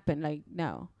doesn't happen. Like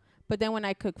no. But then when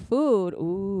I cook food,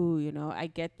 ooh, you know, I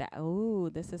get that. Ooh,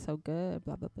 this is so good.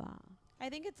 Blah blah blah. I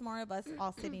think it's more of us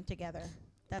all sitting together.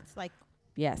 That's like,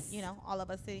 Yes. you know, all of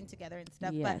us sitting together and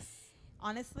stuff. Yes. But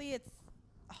honestly, it's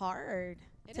hard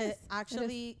It to is. It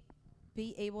actually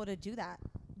be able to do that.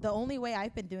 The only way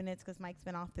I've been doing it is because Mike's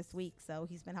been off this week, so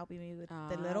he's been helping me with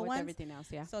the little with ones. everything else,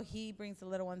 yeah. So he brings the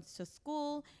little ones to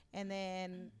school, and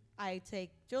then I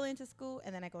take Julian to school,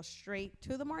 and then I go straight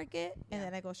to the market, and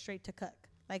then I go straight to cook.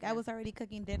 Like, I was already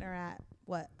cooking dinner at,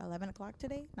 11 o'clock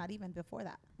today? Not even before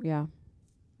that. Yeah.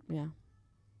 Yeah.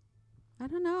 I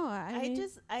don't know.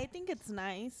 I think it's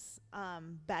nice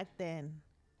back then,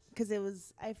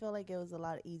 because I feel like it was a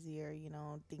lot easier. You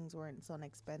know, things weren't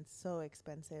so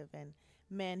expensive, and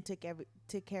men took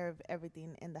care of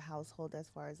everything in the household as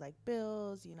far as like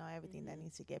bills, you know, everything that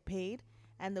needs to get paid.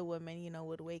 And the women, you know,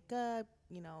 would wake up,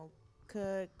 you know,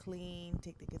 cook, clean,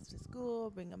 take the kids to school,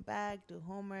 bring them back, do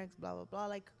homeworks, blah blah blah.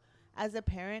 Like, as a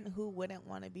parent, who wouldn't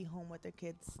want to be home with their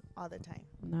kids all the time?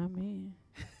 Not me.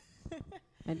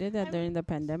 I did that during the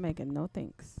pandemic, and no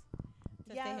thanks.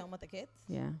 To stay home with the kids?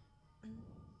 Yeah.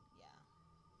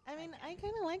 I mean, I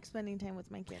kind of like spending time with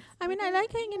my kids. I mean, I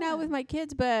like hanging out with my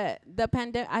kids, but the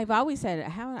pandemic, I've always said,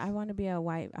 how I want to be a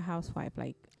housewife,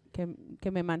 like, que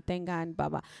me mantengan, blah,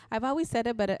 blah. I've always said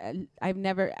it, but I've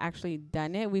never actually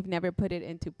done it. We've never put it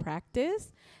into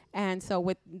practice. And so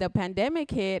with the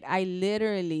pandemic hit, I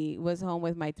literally was home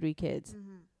with my 3 kids.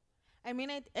 Mm-hmm. I mean,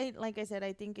 I like I said,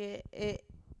 I think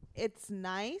it's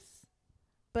nice,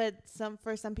 but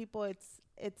for some people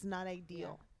it's not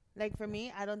ideal. Like, for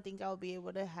me, I don't think I'll be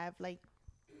able to have like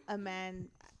a man,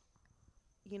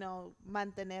 you know,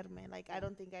 mantenerme. Like, I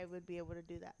don't think I would be able to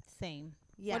do that. Same.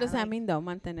 Yeah. What does that mean, though,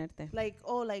 mantenerte? Like,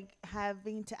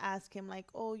 having to ask him, like,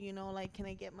 you know, like, can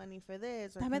I get money for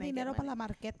this? Or Dame can I get dinero para money? la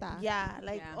marqueta. Yeah,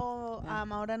 like, Yeah.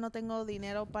 ahora no tengo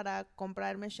dinero para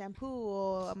comprarme shampoo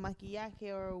o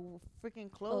maquillaje or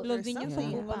freaking clothes Los or niños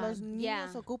something. ocupan. O los niños Yeah.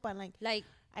 ocupan. Like,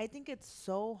 I think it's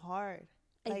so hard.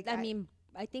 Like, I mean,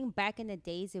 I think back in the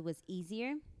days it was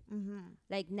easier. Mm-hmm.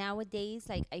 Like, nowadays,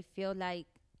 like, I feel like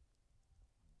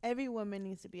Every woman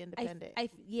needs to be independent.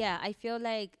 I feel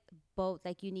like both,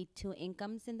 like, you need 2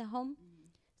 incomes in the home.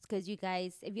 Because you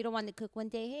guys, if you don't want to cook one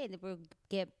day, hey, we'll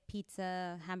get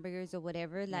pizza, hamburgers, or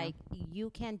whatever. Yeah. Like, you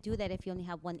can't do that if you only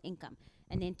have 1 income.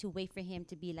 And then to wait for him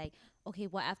to be like, okay,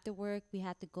 well, after work, we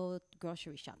have to go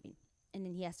grocery shopping. And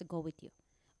then he has to go with you.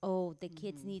 Oh, the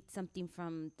kids need something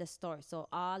from the store. So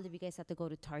all of you guys have to go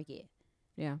to Target.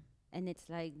 Yeah. And it's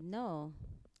like, no.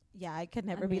 Yeah, I could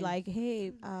never I be mean, like,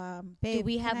 hey, babe, Do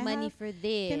we have can I money for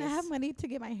this? Can I have money to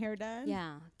get my hair done?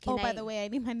 Yeah. By the way, I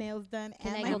need my nails done.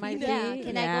 Can and I go? my Yeah. feet.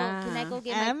 Can I go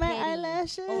get and my my pedi?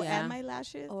 eyelashes. Oh, Yeah. and my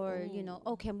lashes. Or, you know,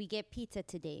 can we get pizza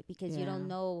today? Because you Yeah. don't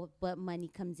know what money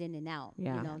comes in and out.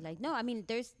 Yeah. You know, like, no, I mean,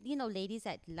 there's, you know, ladies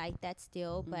that like that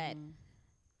still, but, Mhm.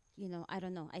 you know, I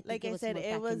don't know. I think Like I was said, more it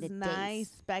back in was the nice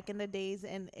days. back in the days,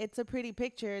 and it's a pretty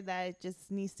picture that just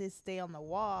needs to stay on the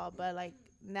wall. But like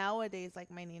nowadays, like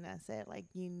my Nina said, like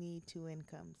you need 2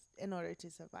 incomes in order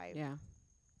to survive. Yeah.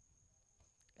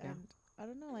 And I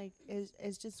don't know, like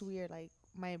it's just weird. Like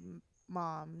my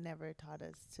mom never taught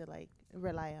us to like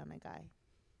rely on a guy.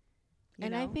 You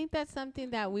And I know? think that's something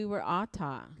that we were all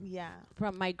taught yeah,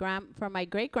 from my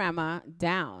great grandma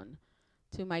down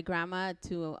to my grandma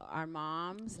to our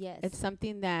moms. Yes. It's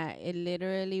something that it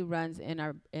literally runs in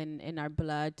our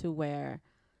blood, to where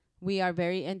we are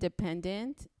very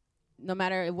independent. No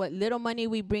matter what little money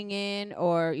we bring in,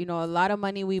 or, you know, a lot of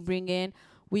money we bring in,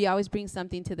 we always bring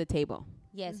something to the table.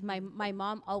 Yes, my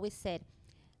mom always said,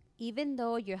 even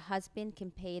though your husband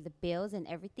can pay the bills and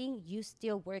everything, you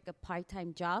still work a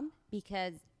part-time job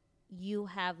because you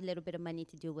have a little bit of money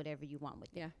to do whatever you want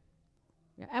with it. Yeah.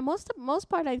 And most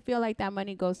part, I feel like that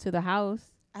money goes to the house.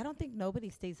 I don't think nobody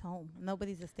stays home.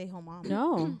 Nobody's a stay-home mom.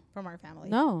 No. From our family.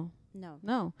 No.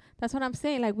 No. That's what I'm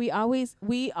saying. Like, we all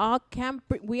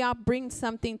bring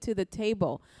something to the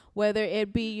table, whether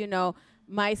it be, you know,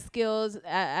 my skills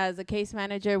as a case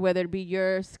manager, whether it be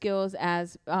your skills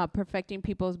as perfecting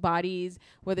people's bodies,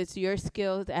 whether it's your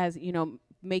skills as, you know,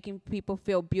 making people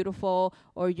feel beautiful,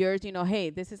 or yours, you know, hey,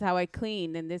 this is how I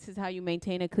clean and this is how you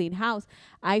maintain a clean house.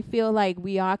 I feel like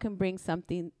we all can bring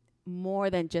something more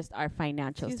than just our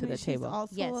financials to the She's table.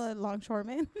 also Yes. a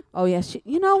longshoreman. Oh, yes.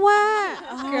 You know what?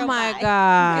 Oh, Girl, my bye.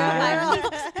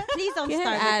 God. Please don't Get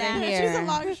start with outta that. here. She's a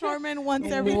longshoreman once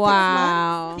every 6 months.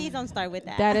 Wow. Please don't start with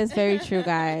that. That is very true,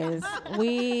 guys.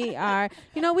 We are,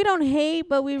 you know, we don't hate,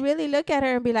 but we really look at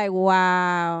her and be like,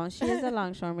 wow, she is a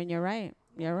longshoreman. You're right.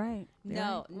 You're right.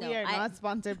 no. we are not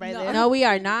sponsored by No. this. No, we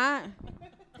are not.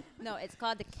 No, it's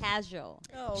called the casual.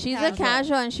 Oh, She's a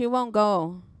casual and she won't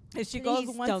go. And she goes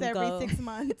Please once don't every go. 6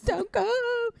 months. Don't go.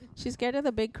 She's scared of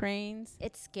the big cranes.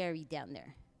 It's scary down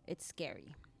there. It's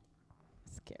scary.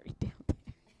 Scary down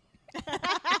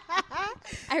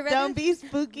I rather Don't be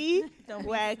spooky. Don't be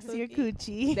Wax your spooky.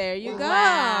 coochie. There you go.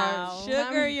 Wow.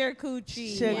 Sugar your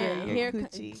coochie. Sugar Yeah. your Here co-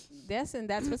 coochie. Yes, and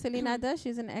that's what Selena does.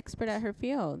 She's an expert at her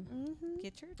field. Mm-hmm.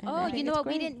 Get your And Oh, I you think know it's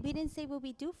what? great. We didn't say what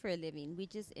we do for a living. We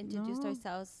just introduced No.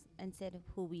 ourselves and said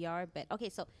who we are. But okay,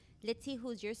 so let's see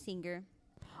who's your singer.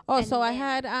 Oh, And so I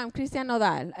then- had Cristian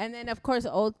Nodal, and then of course,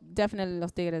 definitely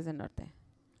Los Tigres del Norte.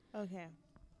 Okay.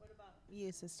 What about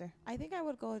you, sister? I think I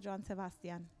would go with John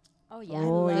Sebastian. Oh yeah.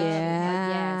 Oh, love him.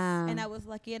 yeah. And I was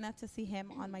lucky enough to see him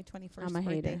on my 21st I'm a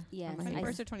birthday. hater. Yes. I'm a I, hater.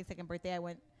 21st or 22nd birthday. I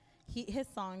went. His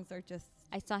songs are just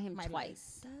I saw him my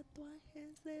twice.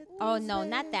 life. Oh no,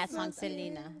 not that song,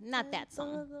 Selena. Not that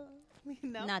song.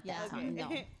 No. Not that Yeah. song. No.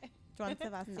 John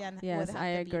Sebastian Yes, would have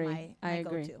I to agree. be my I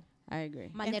agree. go-to. I agree.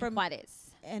 Manuel from-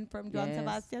 Juarez. And from John Yes.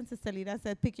 Sebastian to Selena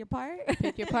said, pick your part.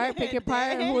 Pick your part. Pick your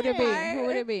part. Who would it be? Who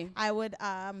would it be? I would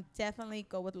definitely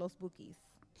go with Los Bookies.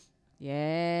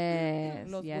 Yes.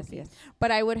 Los yes. Bookies. Yes.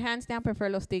 But I would hands down prefer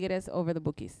Los Tigres over the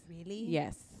Bookies. Really?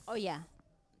 Yes. Oh yeah,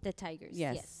 the Tigers.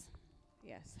 Yes. Yes.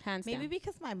 Yes. Hands Maybe down.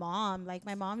 because my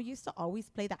mom used to always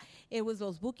play that. It was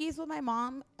Los Bookies with my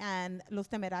mom and Los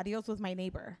Temerarios with my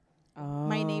neighbor.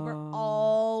 My neighbor Oh.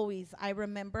 always, I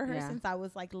remember her Yeah. since I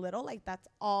was like little, like that's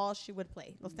all she would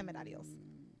play, Los Temerarios.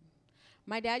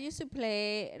 My dad used to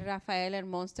play Rafael el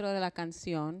Monstruo de la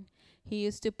Canción. He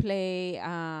used to play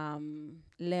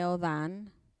Leo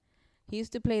Dan. He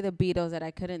used to play the Beatles that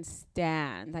I couldn't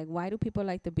stand. Like, why do people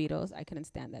like the Beatles? I couldn't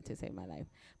stand that to save my life.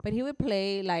 But he would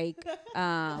play like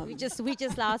We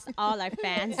just lost all our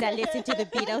fans that listen to the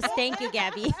Beatles. Thank you,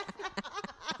 Gabby.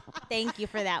 Thank you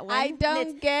for that one. I don't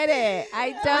Let's- get it.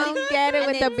 I don't get it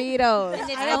and with the Beatles. and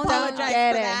it's I only- don't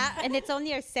get it. And it's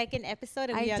only our second episode,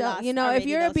 and we I are don't. lost You know, if already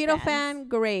you're a those Beatle fans. fan,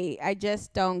 great. I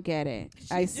just don't get it.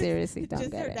 I seriously don't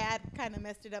Just get her it. dad kind of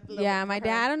messed it up a little Yeah, bit my for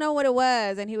her. dad, I don't know what it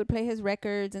was, and he would play his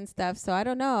records and stuff. So I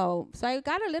don't know. So I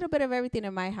got a little bit of everything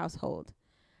in my household.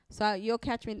 So you'll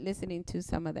catch me listening to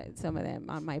some of them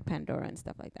on my Pandora and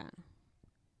stuff like that.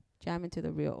 Jamming to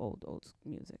the real old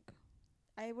music.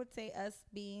 I would say us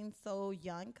being so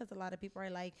young, because a lot of people are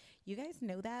like, you guys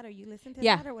know that, or you listen to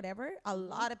Yeah. that, or whatever. A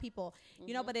lot of people,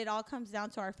 you know, but it all comes down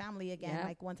to our family again. Yeah.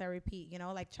 Like, once I repeat, you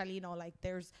know, like Chalino, like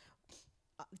there's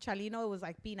Chalino was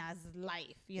like Pina's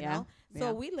life, you Yeah. know? So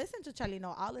Yeah. we listen to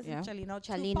Chalino. I'll listen Yeah. to Chalino.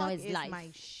 Chalino Tupac is life.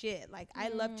 my shit. Like, I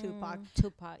love Tupac.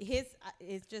 Tupac. His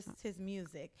is just his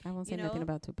music. I won't say You nothing know,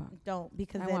 about Tupac. Don't,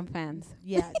 because I then, want fans.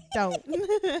 yeah, don't.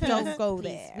 Don't go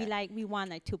Please, there. we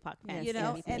want our Tupac fans. You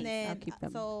know, yes, and yes. then I'll keep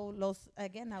them. so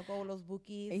I'll go Los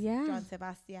Bookies, Yeah. John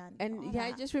Sebastian, And all yeah, I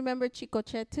that. just remember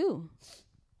Chicoche too.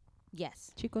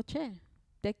 Yes. Chicoche.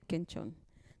 Deckenchon.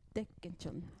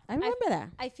 I remember that.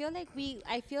 I feel like we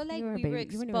You were a were baby. You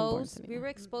weren't even born, exposed. We Selena. were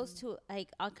exposed to like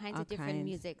all kinds All of different kinds,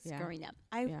 musics yeah. growing up.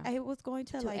 Yeah. I was going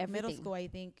to To like middle everything. school, I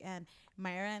think, and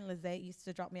Myra and Lizette used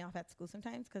to drop me off at school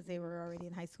sometimes because they were already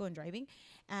in high school and driving,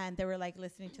 and they were like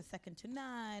listening to Second to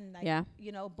None, like, Yeah.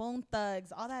 you know, Bone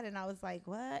Thugs, all that, and I was like,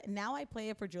 what? Now I play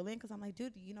it for Julian because I'm like,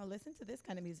 dude, you know, listen to this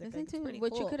kind of music. Listen like, to it's pretty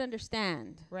what you cool. could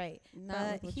understand. Right. Not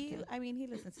But what you can. he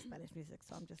listens to Spanish music,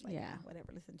 so I'm just like, Yeah. yeah, whatever,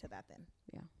 listen to that then.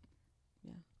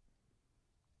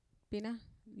 Pina,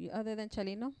 other than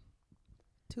Chalino?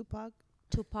 Tupac.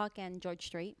 Tupac and George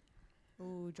Strait.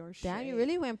 Ooh, George. Damn, you Strait.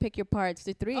 really went pick your parts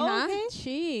to 3, Oh, huh? okay.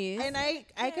 Jeez. And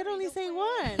I could only say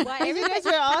one. Why, Because you guys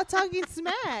were all talking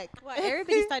smack. Well,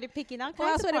 everybody started picking out. Who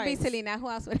else would it be, Selena? Who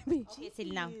else would it be? Okay,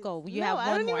 Selena, go. You No, have I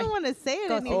one don't more. even want to say it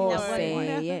Go, anymore. Selena, say one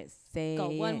more. it. Say Go,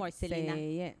 one it, more, Selena.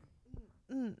 Say it.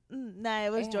 Nah, it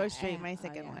was Yeah, George Strait, yeah. my Oh,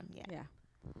 second yeah. one. Yeah, Yeah.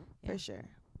 for Yeah. sure.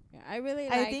 Yeah, I really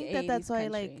like I think that that's 80s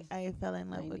why country. I fell in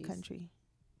love with 90s. country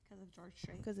Because of George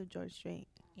Strait. because of George Strait.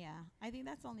 Yeah, I think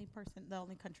that's the only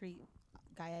country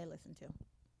guy I listen to.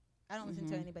 I don't listen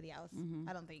to Mhm. anybody else. Mhm.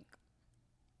 I don't think.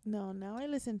 No, now I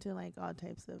listen to like all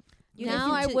types of. You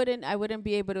Now I listen to- wouldn't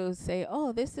be able to say,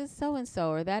 oh, this is so and so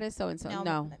or that is so and so.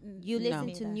 No. You No. listen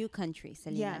Me to neither. new country,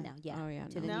 Selena. Yeah. Now, yeah. Oh yeah.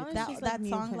 To no. the Now new it's That country. just like that new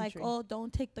song, like, country. oh,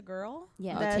 don't take the girl.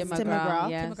 Yeah. Oh, That's Tim Tim McGraw. McGraw.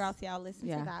 Yes. Tim McGraw, yeah, I'll listen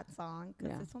Yeah. to that song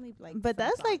because Yeah. it's only like. But some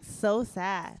that's like songs. so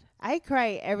sad. I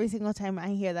cry every single time I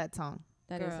hear that song.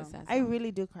 That is Girl. a sad I song.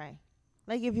 really do cry.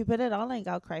 Like if you put it on, like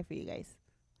I'll cry for you guys.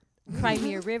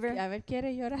 Crimea River. A ver,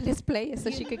 quiere llorar. Let's play it so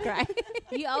she could cry.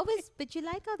 You always, but you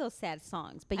like all those sad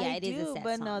songs. But yeah, I it is do, a sad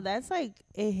but song. no, that's like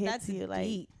it hits That's you like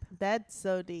deep. that's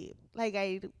so deep. Like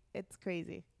it's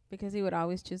crazy. Because he would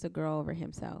always choose a girl over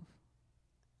himself.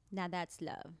 Now that's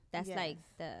love. That's like Yes.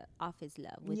 the office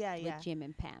love with, Yeah, with yeah. Jim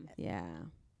and Pam. Yeah.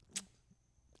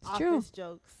 It's Office true.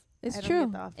 jokes. It's I don't true.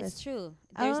 get The Office. It's true.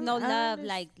 I There's don't- no I don't love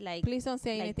understand. like Please don't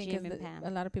say like anything Jim and because Pam. a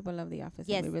lot of people love The Office.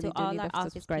 Yes, and we really to do all need our the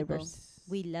office subscribers.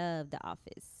 we love The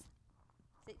Office.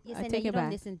 Yes, I and take you it don't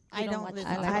back. listen. I You don't don't watch listen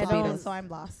I to like The The Office, Beatles. so I'm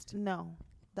lost. No.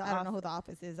 I don't know who The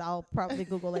Office is. I'll probably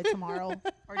Google it tomorrow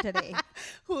or today.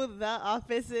 who The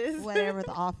Office is. Whatever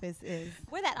The Office is.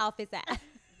 Where that office at?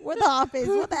 Where The Office?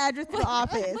 What the address to The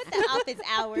Office? What the office Do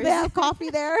hours? they have coffee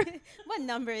there? What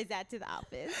number is that to the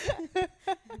office?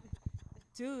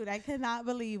 Dude, I cannot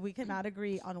believe we cannot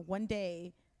agree on one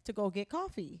day to go get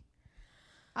coffee.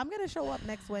 I'm going to show up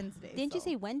next Wednesday. Didn't you so-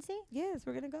 say Wednesday? Yes,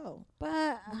 we're going to go.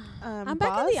 But I'm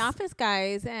back in the Boss? office,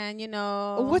 guys, and you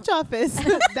know. Which office?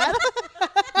 That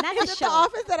Not the Is it the show.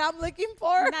 office that I'm looking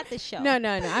for? Not the show. No.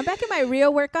 I'm back in my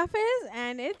real work office,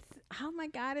 and it's oh my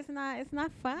god, it's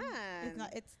not fun.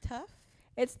 It's tough.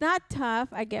 It's not tough.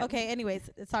 I get Okay, anyways,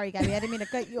 sorry, Gabby. I didn't mean to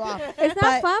cut you off. It's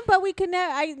not But fun, but we can.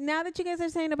 Now that you guys are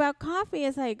saying about coffee,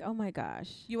 it's like, oh my gosh.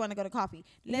 you want to go to coffee.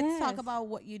 Let's talk Yes. about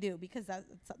what you do because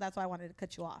that's why I wanted to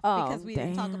cut you off. Oh, because we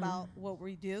didn't talk damn. about what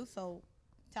we do. So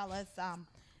tell us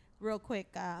real quick.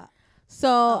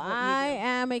 So what you I do.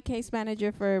 am a case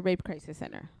manager for Rape Crisis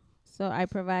Center. So I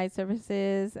provide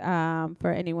services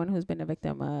for anyone who's been a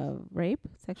victim of rape,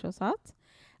 sexual assault.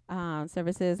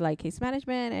 Services like case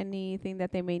management, anything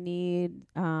that they may need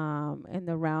in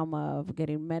the realm of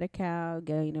getting Medi-Cal,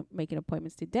 making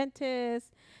appointments to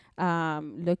dentists,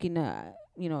 looking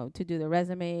to do the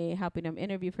resume, helping them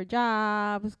interview for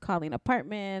jobs, calling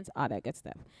apartments, all that good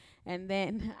stuff. And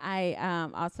then I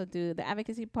also do the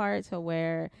advocacy part, so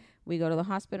where we go to the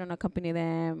hospital and accompany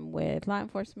them with law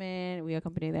enforcement. We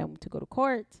accompany them to go to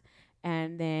court.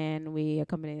 And then we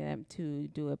accompany them to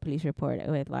do a police report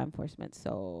with law enforcement.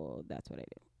 So that's what I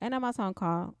do. And I'm also on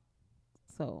call.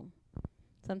 So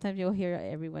sometimes you'll hear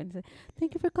everyone say,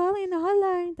 thank you for calling the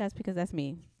hotline. That's because that's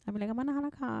me. I'm like, I'm on a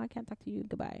call. I can't talk to you.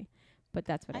 Goodbye. But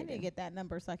that's what I I need do. to get that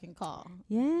number so I can call.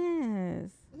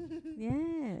 Yes.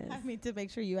 Yes. I need to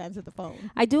make sure you answer the phone.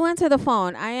 I do answer the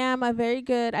phone.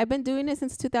 I've been doing it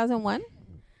since 2001.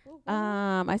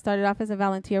 I started off as a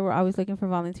volunteer. We're always looking for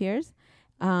volunteers.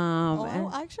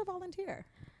 I should volunteer.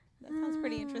 That sounds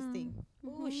pretty interesting.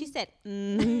 Ooh, she said.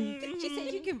 She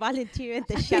said you can volunteer at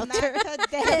the shelter. Not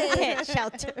today. Pet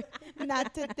shelter.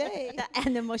 Not today. The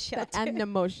animal shelter.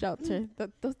 Animal shelter.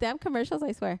 Those damn commercials,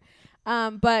 I swear.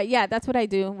 But yeah, that's what I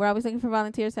do. We're always looking for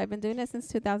volunteers. I've been doing it since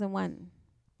 2001.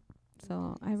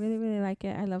 So I really, really like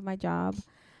it. I love my job.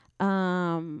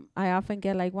 I often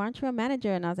get like, why aren't you a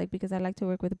manager? And I was like, because I like to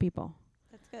work with the people.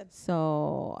 That's good.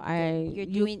 So You're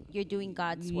doing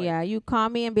God's work. Yeah, you call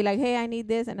me and be like, hey, I need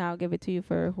this, and I'll give it to you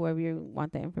for whoever you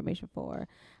want the information for.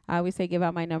 I always say, give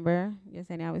out my number. Yes,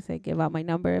 and I always say, give out my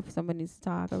number if someone needs to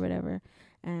talk or whatever.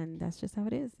 And that's just how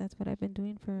it is. That's what I've been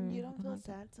doing for You a don't feel long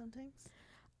time. sad sometimes?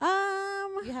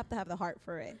 You have to have the heart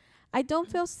for it. I don't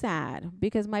feel sad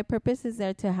because my purpose is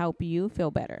there to help you feel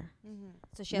better. Mm-hmm.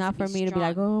 So she has Not to for be me to be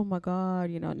like, strong. oh my God,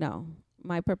 no.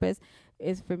 My purpose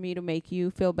is for me to make you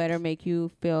feel better, make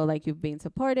you feel like you've been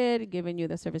supported, giving you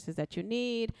the services that you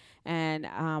need, and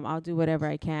I'll do whatever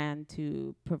I can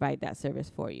to provide that service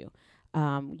for you.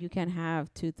 You can't have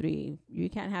you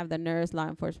can't have the nurse, law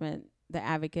enforcement, the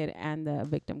advocate, and the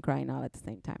victim crying all at the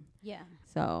same time. Yeah.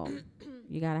 So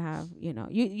you gotta have,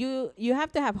 you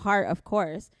have to have heart, of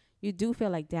course. You do feel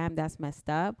like, damn, that's messed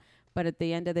up. But at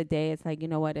the end of the day, it's like, you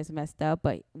know what, it's messed up,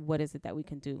 but what is it that we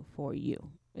can do for you?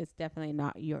 It's definitely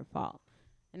not your fault.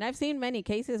 And I've seen many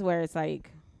cases where it's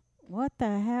like, what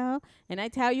the hell? And I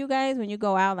tell you guys, when you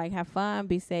go out, like, have fun,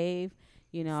 be safe,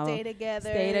 Stay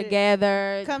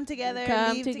together. Come together.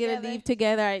 leave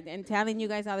together. And telling you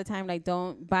guys all the time, like,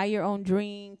 don't buy your own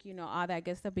drink, all that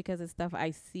good stuff, because it's stuff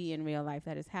I see in real life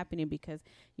that is happening because,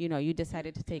 you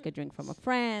decided to take a drink from a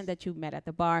friend that you met at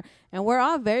the bar. And we're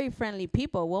all very friendly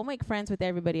people. We'll make friends with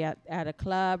everybody at a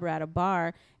club or at a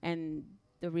bar. And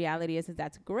the reality is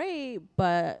that's great,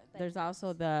 but there's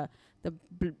also the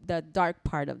dark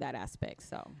part of that aspect.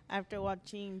 So After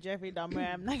watching Jeffrey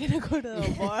Dahmer, I'm not going to go to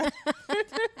the bar.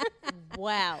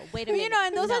 Wow. Wait a Well, minute.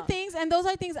 and those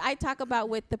are things I talk about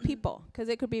with the people, because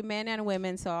it could be men and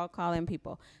women, so I'll call in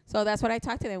people. So that's what I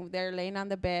talk to them. They're laying on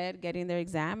the bed getting their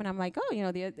exam, and I'm like,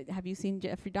 oh, have you seen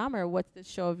Jeffrey Dahmer? What's the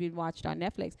show have you watched on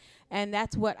Netflix? And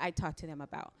that's what I talk to them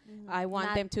about. I want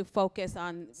Not them to focus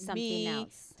on something me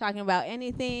else. talking about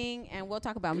anything, and we'll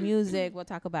talk about music. We'll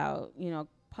talk about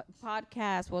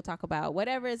podcasts. We'll talk about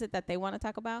whatever is it that they want to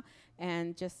talk about,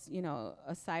 and just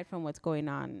aside from what's going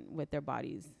on with their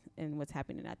bodies and what's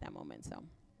happening at that moment. So.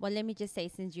 Well, let me just say,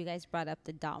 since you guys brought up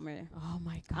the Dahmer Oh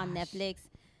my god. on Netflix,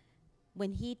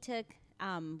 when he took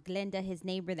Glenda, his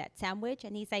neighbor, that sandwich,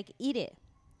 and he's like, eat it.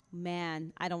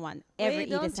 man, I don't want ever Wait,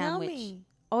 eat a don't tell sandwich. me.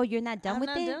 Oh, you're not done I'm with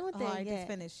not it? done with Oh, I it just yet.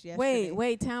 finished yesterday.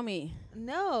 Wait, tell me.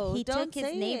 No, He don't took his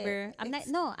say neighbor. It. I'm not.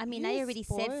 No, I mean, I You already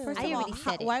said. spoiled. First I of all, already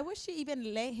said it. why would she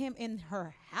even let him in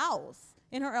her house,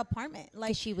 in her apartment? Because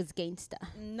Like, she was gangsta.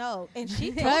 no. And she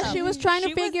told Because him. she was trying to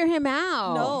She was- figure him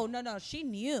out. No. She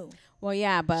knew. Well,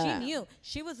 yeah, but She knew.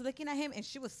 She was looking at him and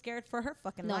she was scared for her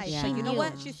fucking No, life. she But you know knew.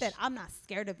 what? She said, I'm not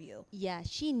scared of you. Yeah,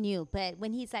 she knew. But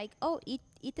when he's like, "Oh, eat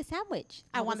the sandwich,"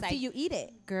 I was want to see like, you eat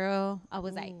it. girl. I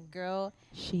was like, girl,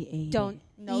 she ate. don't.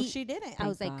 No, eat. she didn't. I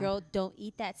was Thank like, God. girl, don't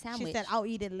eat that sandwich. She said, I'll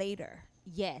eat it later.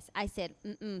 yes. I said,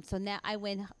 So now I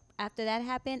went. After that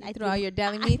happened, I threw all your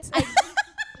deli meats.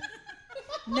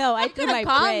 No, I threw my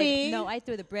call bread. me. No, I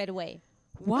threw the bread away.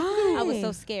 Why? I was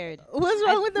so scared. What's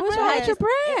wrong with the What's bread? wrong with your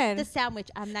bread? The sandwich.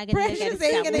 I'm not gonna look at Precious the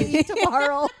ain't gonna sandwich. eat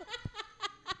tomorrow.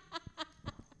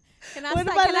 Can I What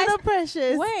stop- about can I little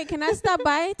Precious? Wait, can I stop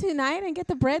by tonight and get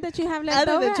the bread that you have left Out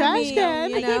of over? the trash can.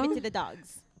 You I gave know? it to the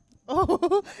dogs.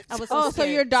 Oh, I was Oh, so so scared.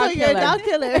 you're a dog so killer. you're a dog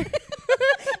killer.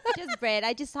 Just bread.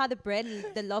 I just saw the bread,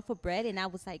 the loaf of bread, and I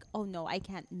was like, oh no, I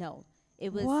can't. No,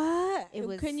 it was. What? it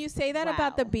was- Can you say that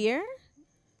about the wow. beer?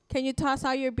 Can you toss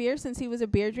all your beer since he was a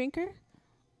beer drinker?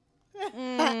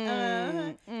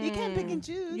 You can't pick and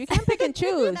choose. You can't pick and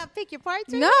choose. Not pick your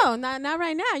parts. Right? No, not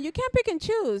right now. You can't pick and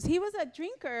choose. He was a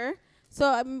drinker.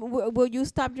 So will you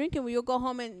stop drinking? Will you go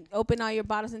home and open all your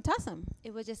bottles and toss them?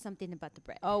 It was just something about the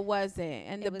bread. Oh, was it?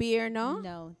 And It the was- beer, no?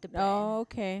 No, the bread. Oh,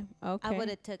 okay. Okay. I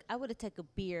would have took a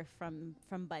beer from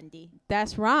Bundy.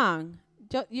 That's wrong.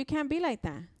 You can't be like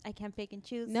that. I can't pick and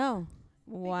choose. No.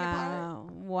 your Wow.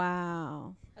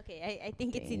 Wow. Okay, I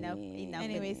think it's enough. Enough.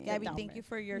 Anyways, with Gabby, the thank you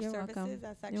for your You're services. welcome.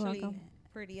 That's You're actually welcome.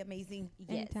 pretty amazing.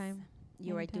 Yes, Anytime.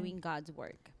 you are Anytime. doing God's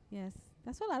work. Yes.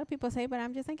 That's what a lot of people say, but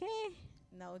I'm just like, eh.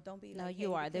 No, don't be No, like, you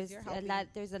hey, are. because There's you're a helping. lot.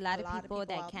 There's a lot a of lot of people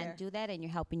people that out can't there. do that, and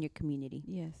you're helping your community.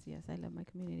 Yes, yes. I love my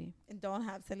community. And don't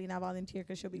have Selena volunteer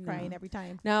because she'll be No. crying every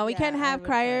time. No, we Yeah, can't I have would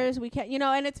cry. criers. We can't,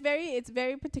 and it's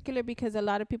very particular because a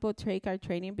lot of people take our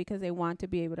training because they want to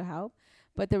be able to help.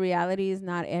 But the reality is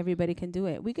not everybody can do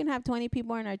it. We can have 20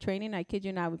 people in our training. I kid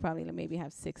you not, we probably maybe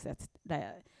have 6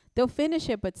 that they'll finish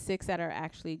it, but 6 that are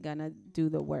actually gonna do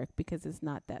the work because it's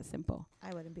not that simple.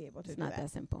 I wouldn't be able to It's do not that. that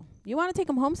simple. You want to take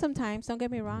them home sometimes. Don't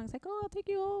get me wrong. It's like, oh, I'll take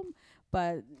you home,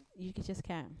 but just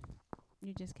can't.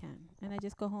 You just can't. And I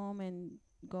just go home and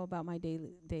go about my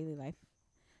daily life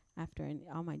after and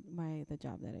all the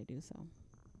job that I do. So,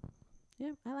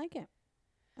 yeah, I like it.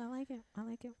 I like it.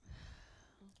 Okay,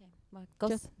 well, go,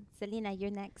 Just- Selena.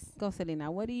 You're next. Go,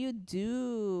 Selena. What do you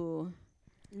do?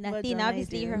 Nothing. don't I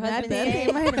Obviously, do? her husband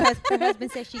Nothing. said. Her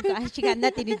husband said she got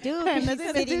nothing to do. 'cause she's Nothing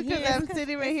to do sitting because here. I'm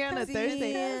sitting right here on a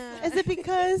Thursday. Yeah. Is it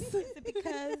because? Is it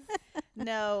because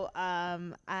No,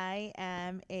 I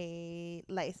am a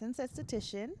licensed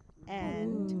esthetician,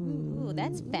 and Ooh,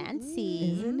 that's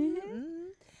fancy. Isn't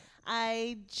it?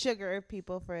 I sugar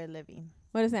people for a living.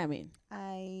 What does that mean?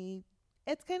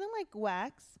 It's kind of like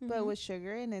wax, but Mhm. with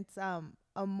sugar, and it's a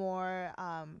more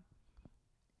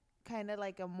kind of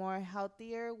like a more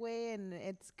healthier way, and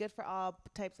it's good for all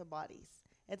types of bodies.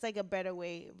 It's like a better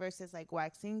way versus like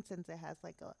waxing, since it has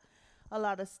like a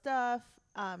lot of stuff.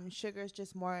 Sugar is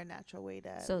just more a natural way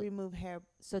to So- remove hair.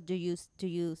 So do you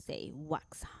say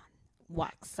wax on,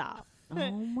 wax off?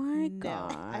 Oh my No,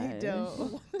 god! I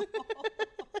don't.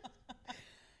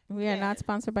 We are not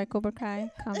sponsored by Cobra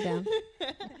Kai. Calm down.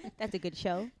 That's a good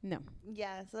show. No.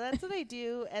 Yeah, so that's what I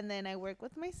do, and then I work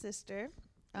with my sister,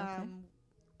 Okay.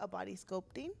 a body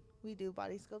sculpting. We do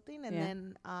body sculpting, and Yeah.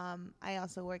 then I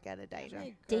also work at a diner.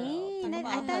 Dang, I'm I a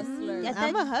thought- hustler. I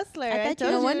I'm a hustler. I thought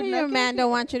told No you- wonder your look man at don't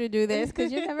you. want you to do this because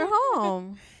you're never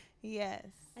home. Yes.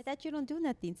 I thought you don't do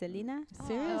nothing, Selena.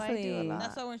 Seriously. I do a lot.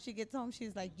 That's why when she gets home,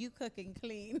 she's like, "You cook and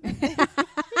clean."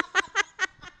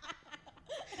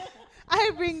 I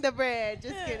bring the bread.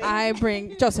 Just kidding. I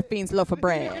bring Josephine's loaf of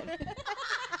bread.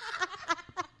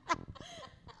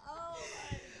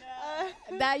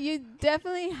 That you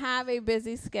definitely have a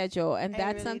busy schedule, and I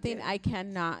that's really something do. I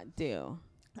cannot do.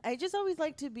 I just always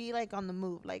like to be like on the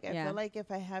move. Like I Yeah. feel like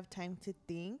if I have time to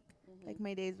think, like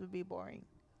my days would be boring.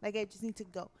 Like I just need to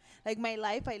go. Like my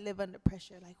life, I live under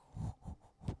pressure. Like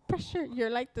Pressure. You're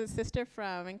like the sister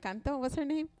from Encanto. What's her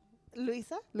name?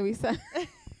 Luisa. Luisa.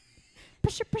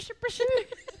 Pressure, pressure, pressure.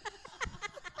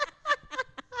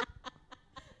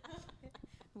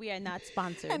 We are not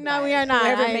sponsored. No, by we are not.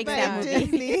 Whoever I makes that know.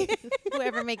 movie.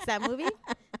 Whoever makes that movie.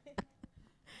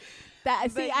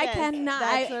 That see, But I yes, cannot.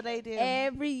 That's what I do.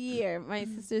 Every year, my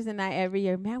sisters and I, every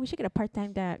year, man, we should get a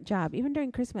part-time job, even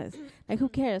during Christmas. Like, who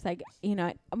cares? Like,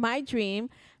 my dream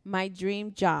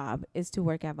job is to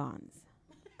work at Vaughn's.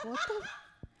 What the?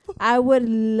 I would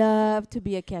love to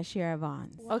be a cashier at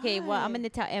Vons. Okay, well, I'm Why? going to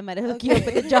tell Emma to hook you up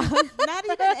with a job. Not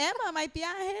even Emma, my tia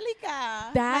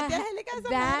Angelica. My tia Angelica is a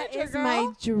That manager, is girl.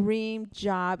 my dream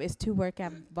job, is to work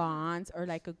at Vons or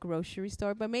like a grocery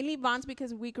store, but mainly Vons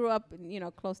because we grew up,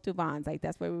 close to Vons. Like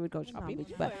that's where we would go shopping.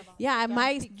 But yeah,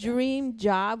 my dream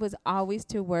job was always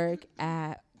to work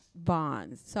at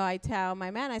Vons. So I tell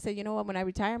my man, I said, you know what? When I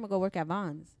retire, I'm gonna go work at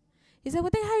Vons. He said,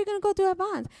 what the hell are you going to go do at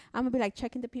Vons? I'm going to be like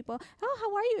checking the people. Oh,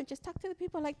 how are you? And just talk to the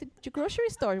people like the grocery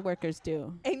store workers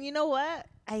do. And you know what?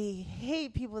 I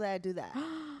hate people that do that.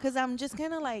 Because I'm just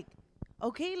kind of like,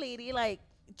 okay, lady, like,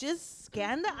 just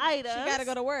scan the items. She gotta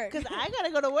go to work. Because I got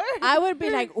to go to work. I would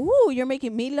be like, ooh, you're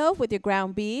making meatloaf with your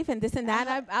ground beef and this and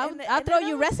that. I'll and throw then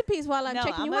you recipes while I'm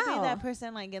checking you I'm gonna be that out.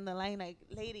 person like in the line, like,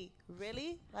 lady,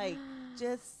 really? Like,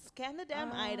 just scan the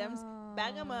damn items,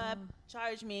 bag them up,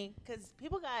 charge me, because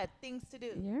people got things to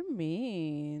do. You're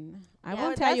mean. I Yeah,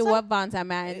 won't but tell you that's what Vons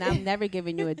I'm at, and I'm never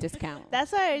giving you a discount.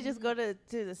 That's why I just go to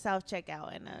the self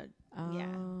checkout and yeah.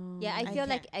 Yeah, I I feel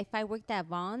like can't. if I worked at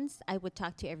Vons, I would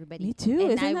talk to everybody. Me too. And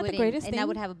Isn't I that the wouldn't- greatest And I thing?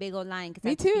 would have a big old line because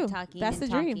Me I would too. be talking That's and the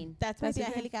dream. talking. That's my That's tia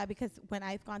the dream. Angelica, because when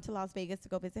I've gone to Las Vegas to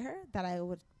go visit her, that I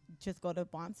would just go to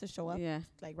Bonds to show up Yeah.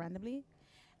 like randomly.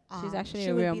 She's actually she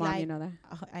a would real be mom, like- you know that.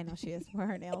 Oh, I know she is for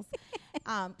her nails.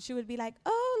 She would be like,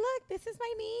 "Oh, look, this is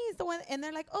my niece, the one," and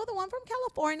they're like, "Oh, the one from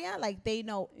California." Like they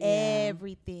know Yeah.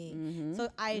 everything, Mhm. so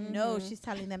I know Mhm. she's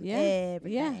telling them Yeah,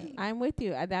 everything. I'm with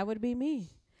you. That would be me.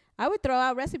 I would throw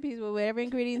out recipes with whatever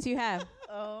ingredients you have.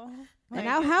 Oh. And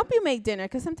I'll help you make dinner.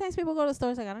 Because sometimes people go to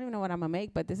stores like, I don't even know what I'm going to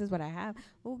make, but this is what I have.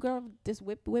 Oh, girl, just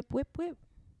whip, whip, whip, whip.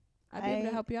 I'll be able to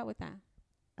I- help you out with that.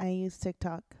 I use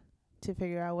TikTok to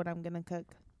figure out what I'm going to cook.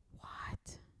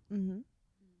 What? Mm-hmm.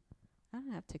 I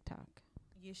don't have TikTok.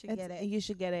 You should get it. You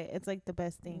should get it. It's like the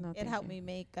best thing. No, It thank helped you. me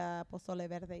make pozole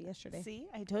verde yesterday. See,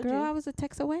 I told Girl, you. I was a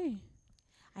text away.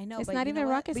 I know, It's but not you know even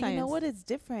what? rocket But science. you know what? It's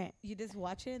different. You just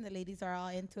watch it, and the ladies are all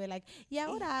into it, like, "Y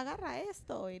ahora agarra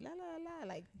esto," y la la la,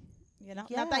 like, not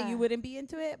that Yeah. you wouldn't be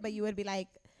into it, but you would be like,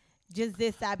 just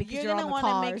this that because You're you're, gonna on the want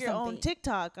car to or make your own something.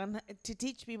 TikTok to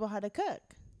teach people how to cook.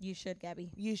 You should, Gabby.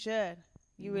 You should.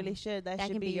 You really should. That That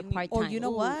should can be your new- part-time. Or you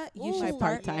know Ooh, what? You should ooh, start.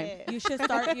 part-time. yeah. You should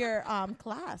start your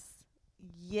class.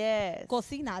 Yes.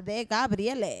 Cocina de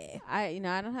Gabriele. I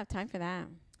don't have time for that.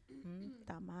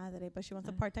 Ta madre, but she wants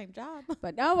a part-time job.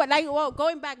 But no,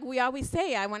 going back, we always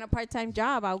say I want a part-time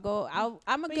job. I'm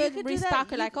a But you good could do that.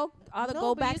 restocker. You Like, all the No,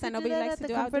 go but you backs could that do nobody that likes at to the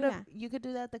do. I'll do comfort of- that. You could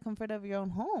do that at the comfort of your own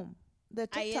home. The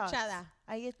Ahí TikToks. echada.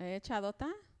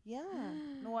 Echadota? Yeah.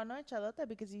 No, no echadota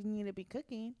because you need to be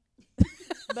cooking.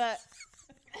 But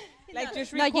Like,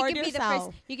 just No, record you can be the yourself.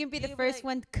 first. You can be the You first like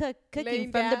one cooking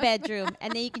laying from the down. bedroom,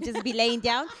 and then you can just be laying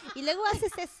down. Y luego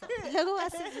haces eso. Y luego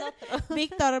haces lo otro.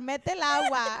 Víctor, mete el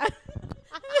agua.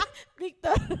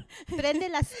 Víctor. Prende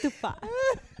la estufa.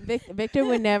 Victor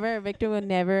would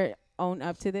never own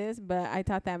up to this, but I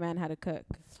taught that man how to cook.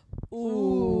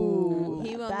 Ooh.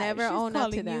 He will That- never she's own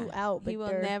up to calling you that. out, He will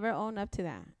Victor. never own up to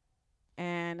that.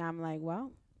 And I'm like,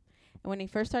 well. And when he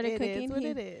first started it cooking, is what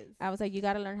it is. I was like, you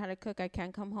got to learn how to cook. I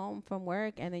can't come home from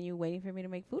work and then you waiting for me to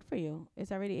make food for you.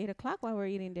 It's already 8 o'clock while we're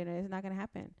eating dinner. It's not going to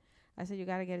happen. I said, you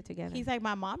got to get it together. He's like,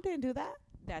 my mom didn't do that.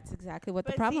 That's exactly what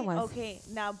But the problem see, was. Okay,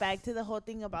 now back to the whole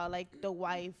thing about like the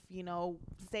wife,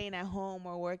 staying at home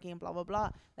or working, blah blah blah.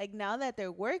 Like now that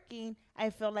they're working, I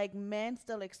feel like men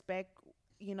still expect,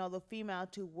 the female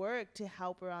to work to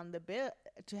help her on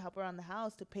to help her on the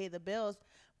house, to pay the bills,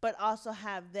 but also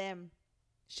have them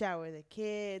shower the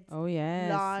kids, Oh, yes.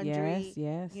 laundry,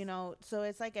 Yes, yes. So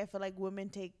it's like I feel like women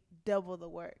take double the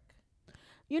work.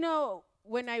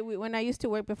 When I used to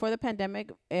work before the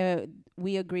pandemic,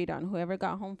 we agreed on whoever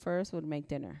got home first would make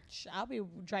dinner. I'll be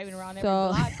driving around every So-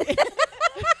 block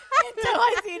until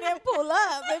I see them pull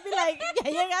up. They'd be like,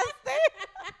 ya llegaste.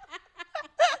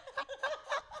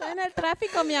 En el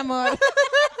tráfico, mi amor.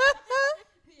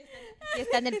 Y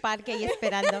está en el parque y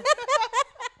esperando.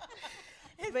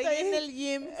 Estoy en el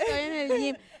gym. Estoy en el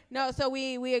gym. No, so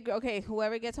we agree, okay,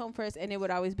 whoever gets home first, and it would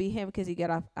always be him because he get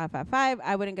off at 5.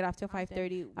 I wouldn't get off till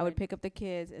 5:30. I would pick up the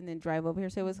kids and then drive over here.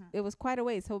 So it was quite a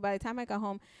ways. So by the time I got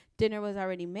home, dinner was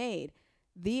already made.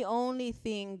 The only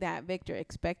thing that Victor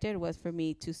expected was for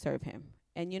me to serve him.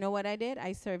 And you know what I did?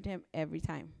 I served him every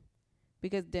time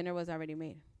because dinner was already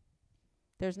made.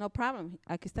 There's no problem.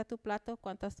 Aquí está tu plato,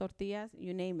 cuántas tortillas,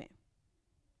 you name it.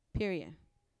 Period.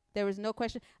 There was no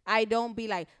question. I don't be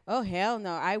like, oh, hell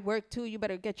no. I work too. You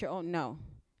better get your own. No.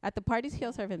 At the parties,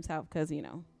 he'll serve himself because, I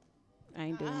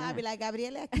ain't doing I'll that. be like,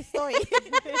 Gabriele, aquí estoy.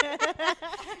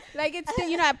 Like, it's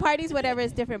still, at parties, whatever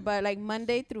is different. But, like,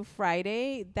 Monday through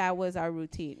Friday, that was our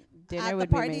routine. dinner At the would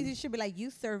be parties, you made. should be like, you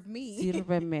serve me.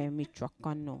 Sírveme,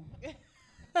 michoacano.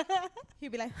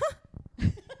 He'd be like, huh?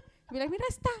 He'd be like, mira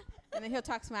esta. And then he'll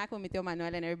talk smack with mi tío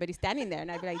Manuel and everybody's standing there.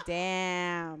 And I'd be like,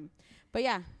 damn. But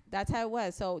yeah, that's how it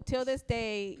was. So till this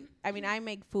day, I mean, I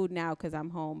make food now because I'm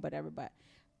home, whatever. But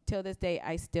till this day,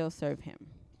 I still serve him.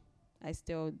 I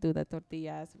still do the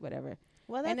tortillas, whatever.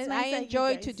 Well, And that's I nice that you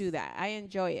enjoy to guys- do that. I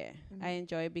enjoy it. Mhm. I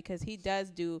enjoy it because he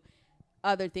does do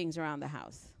other things around the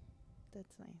house.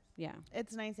 That's nice. Yeah.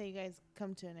 It's nice that you guys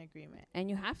come to an agreement. And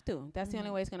you have to. That's the only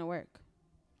Mhm. way it's going to work.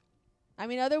 I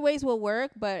mean, other ways will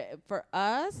work, but for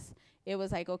us, it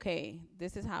was like, okay,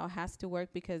 this is how it has to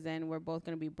work because then we're both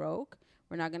going to be broke.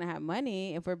 We're not going to have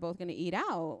money if we're both going to eat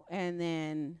out. And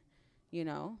then, you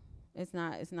know, it's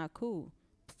not cool.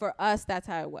 For us, that's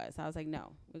how it was. I was like,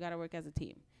 no, we got to work as a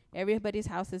team. Everybody's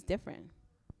house is different.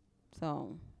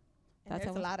 So And that's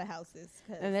there's how a it- lot of houses.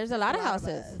 'Cause and there's a lot of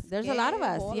houses. us. There's a lot of Que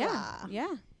us. Yeah. hola.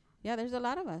 Yeah. Yeah, there's a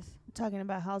lot of us. Talking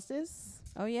about houses.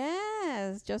 Oh,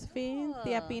 yes. Josephine,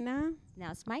 Tia Oh. Pina.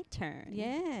 Now it's my turn.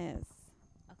 Yes.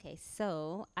 Okay,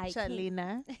 so I clean,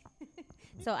 Shalina.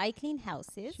 I clean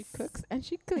houses. She cooks and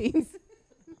she cleans.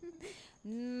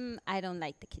 I don't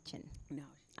like the kitchen. No.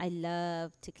 I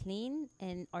love to clean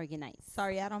and organize.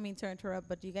 Sorry, I don't mean to interrupt,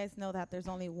 but do you guys know that there's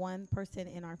only one person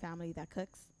in our family that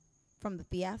cooks from the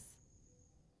tias?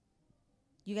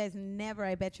 You guys never,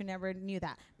 I bet you never knew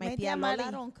that. My My tia tia Lola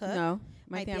Mari. don't cook. No.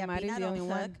 My My tia tia Mari's Pina the don't only cook.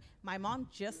 one. My mom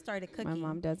just started cooking. My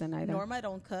mom doesn't either. Norma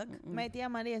don't cook. Mm-mm. My tia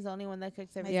Maria is the only one that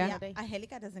cooks every Yeah. single day.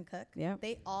 Angelica doesn't cook. Yep.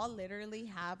 They all literally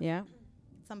have Yeah.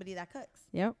 somebody that cooks.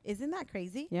 Yep. Isn't that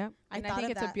crazy? Yep. I And I thought think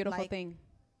of it's a that, beautiful like, thing.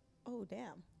 Oh,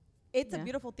 damn. It's Yeah. a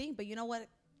beautiful thing. But you know what?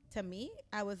 To me,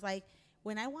 I was like,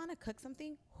 when I want to cook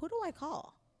something, who do I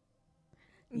call?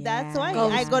 That's Yeah. why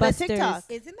I go to Ghostbusters. TikTok.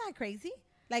 Isn't that crazy?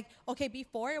 Like, okay,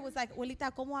 before it was like,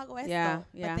 Abuelita, ¿cómo hago esto? Yeah,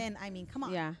 yeah. But then, I mean, come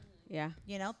on. Yeah. Yeah.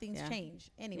 You know, things Yeah. change.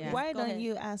 Anyway, Yeah. Why go don't ahead.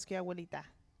 you ask your abuelita?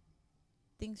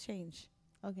 Things change.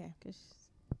 Okay.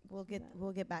 We'll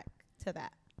get back to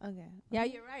that. Okay. Yeah,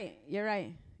 you're right. You're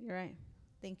right. You're right.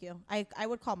 Thank you. I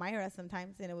would call Myra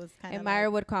sometimes, and it was kind of And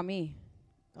Myra would call me.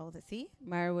 oh, see.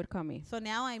 Myra would call me. So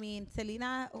now, I mean,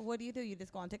 Selena, what do? You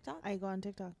just go on TikTok? I go on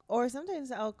TikTok. Or sometimes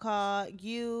I'll call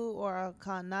you or I'll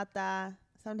call Nata.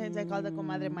 Sometimes I call the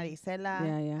comadre Marisela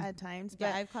Yeah, yeah. at times. Yeah,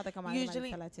 But I've called the comadre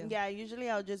usually, Marisela too. usually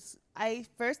I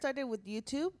first started with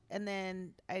YouTube and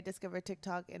then I discovered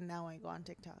TikTok and now I go on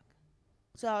TikTok.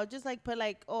 So I'll just like put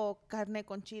like, oh, carne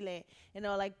con chile,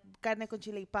 like carne con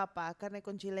chile y papa, carne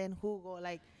con chile en jugo,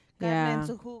 like carne Yeah. en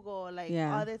su jugo, like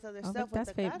Yeah. all this other Oh, stuff that's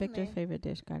with the carne. Victor's favorite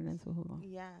dish, carne en su jugo.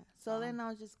 Yeah. So then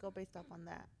I'll just go based off on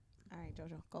that. All right,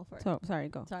 Jojo, go for it. So sorry,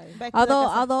 go. Sorry. Back to the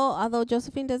casa. Although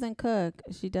Josephine doesn't cook,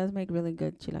 she does make really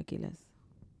good chilaquiles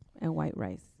and white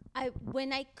rice.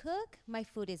 When I cook, my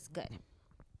food is good,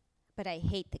 but I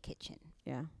hate the kitchen.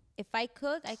 Yeah. If I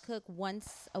cook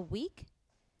once a week,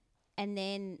 and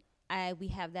then we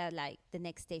have that like the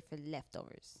next day for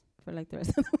leftovers For like the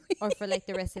rest of the week. or for like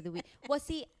the rest of the week. Well,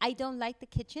 see, I don't like the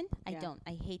kitchen. I Yeah. don't.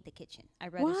 I hate the kitchen.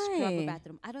 I'd rather scrub a Why?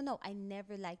 bathroom. I don't know. I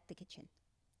never liked the kitchen.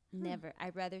 Never.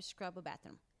 I'd rather scrub a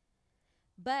bathroom.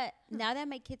 But now that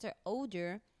my kids are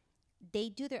older, they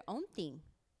do their own thing.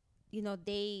 You know,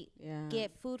 they Yeah.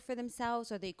 get food for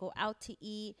themselves or they go out to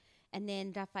eat. And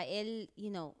then Rafael,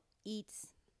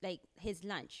 eats like his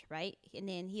lunch, right? And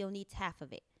then he only eats half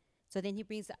of it. So then he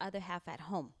brings the other half at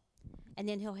home. And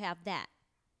then he'll have that.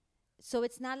 So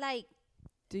it's not like,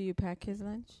 Do you pack his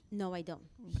lunch? no, I don't.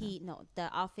 The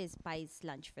office buys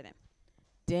lunch for them.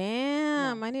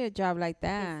 Damn, I need a job like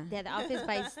that. The office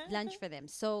buys lunch for them.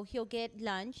 So he'll get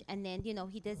lunch and then, he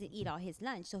doesn't eat all his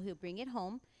lunch. So he'll bring it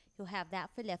home. He'll have that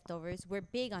for leftovers. We're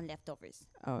big on leftovers.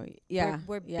 Oh, yeah.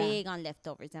 We're yeah. big on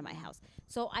leftovers at my house.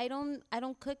 So I don't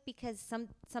cook because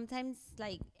sometimes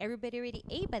like everybody already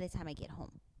ate by the time I get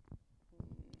home.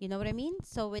 You know what I mean?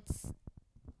 So it's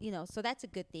so that's a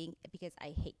good thing because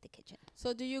I hate the kitchen.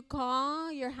 So do you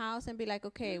call your house and be like,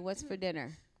 okay, what's for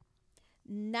dinner?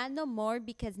 Not no more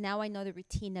because now I know the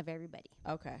routine of everybody.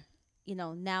 Okay.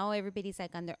 Now everybody's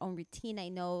like on their own routine. I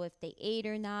know if they ate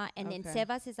or not. And then Okay.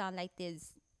 Sebas is on like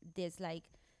this like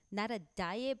not a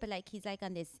diet, but like he's like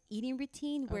on this eating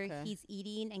routine where Okay. he's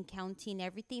eating and counting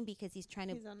everything because he's trying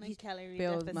to He's on a calorie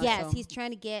build deficit. muscle. yes, he's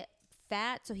trying to get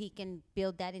fat so he can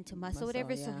build that into muscle,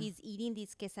 whatever. So yeah. he's eating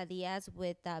these quesadillas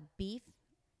with beef,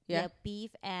 Yeah.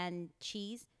 beef and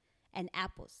cheese and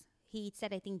apples. He eats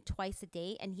that I think twice a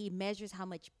day, and he measures how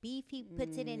much beef he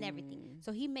puts in and everything.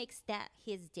 So he makes that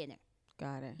his dinner.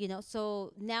 Got it.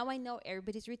 So now I know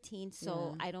everybody's routine,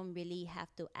 so Yeah. I don't really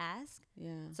have to ask.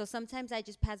 Yeah. So sometimes I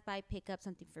just pass by, pick up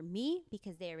something for me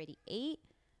because they already ate,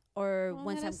 or Oh,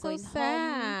 once that I'm is so going home.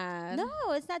 sad. No,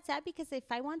 it's not sad because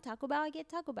if I want Taco Bell, I get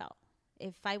Taco Bell.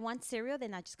 If I want cereal,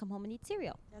 then I just come home and eat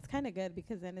cereal. That's kind of good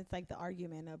because then it's like the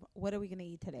argument of what are we gonna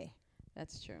eat today?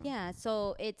 That's true. Yeah,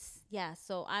 so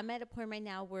I'm at a point right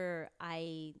now where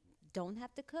I don't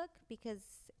have to cook because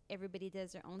everybody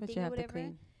does their own But thing you or have to whatever.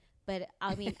 clean. But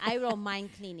I mean, I don't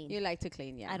mind cleaning. You like to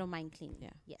clean, yeah. I don't mind cleaning. Yeah.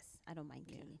 Yes, I don't mind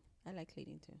Yeah. cleaning. I like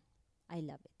cleaning too. I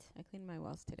love it. I cleaned my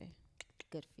walls today.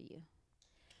 Good for you.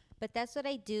 But that's what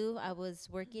I do. I was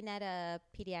working at a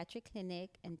pediatric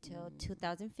clinic until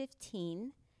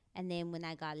 2015. And then when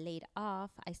I got laid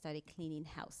off, I started cleaning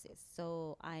houses.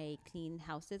 So I clean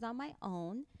houses on my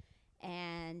own.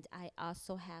 And I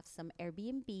also have some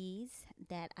Airbnbs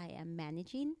that I am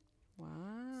managing.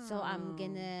 Wow. So I'm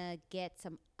going to get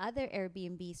some other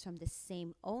Airbnbs from the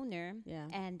same owner. Yeah.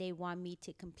 And they want me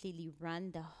to completely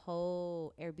run the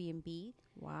whole Airbnb.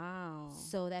 Wow.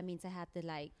 So that means I have to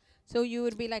like, So you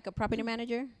would be like a property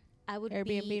manager? I would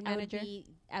Airbnb be, manager?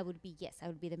 I would be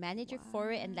the manager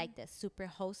for it and like the super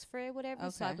host for it, whatever.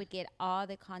 So I Okay. would get all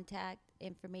the contact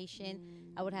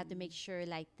information. I would have to make sure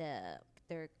like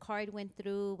their card went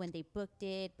through when they booked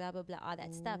it, blah blah blah, all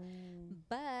that stuff.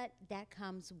 But that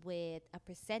comes with a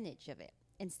percentage of it.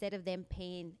 Instead of them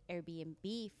paying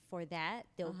Airbnb for that,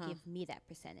 they'll give me that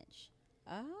percentage.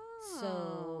 Oh.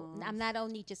 So I'm not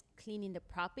only just cleaning the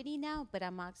property now, but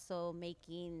I'm also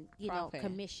making, Profit.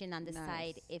 commission on the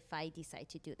side Nice. if I decide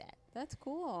to do that. That's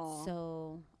cool.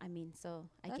 So I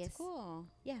That's guess cool.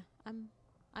 yeah,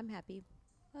 I'm happy.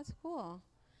 That's cool.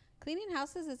 Cleaning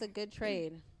houses is a good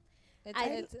trade.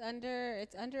 It's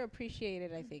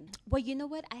underappreciated, I think. Well, you know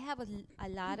what? I have a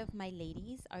lot of my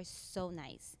ladies are so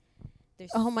nice. They're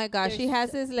Oh my gosh, they're she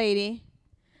has so- this lady.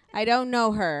 I don't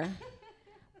know her,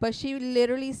 but she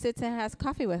literally sits and has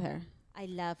coffee with her. I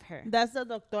love her. That's the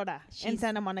doctora in She's-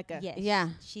 Santa Monica. Yes. Yeah.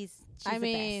 She's I the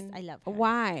mean, best. I love her.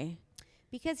 Why?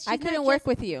 Because I couldn't work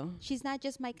with you. She's not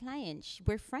just my client.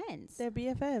 We're friends. They're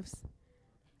BFFs.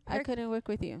 I Her- couldn't work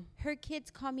with you. Her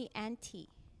kids call me auntie.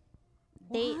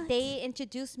 What? They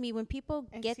introduce me when people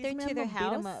get there Excuse me, to I'm their gonna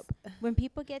beat 'em house. up. When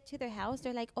people get to their house,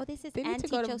 they're like, "Oh, this is They need Auntie to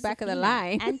go to the Josefina." back of the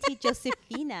line. Auntie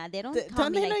Josefina. They don't call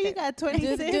Don't me they know like you that. got do,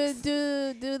 26?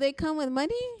 do they come with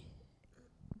money?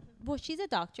 Well, she's a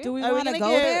doctor. Do we Are we want to gonna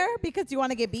go get- there because you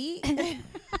want to get beat?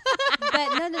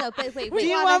 But no. But wait. Do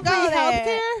you wanna want free go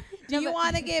there? healthcare? Do you but-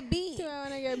 want to get beat?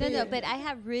 No. But I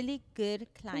have really good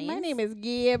clients. My name is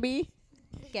Gabby.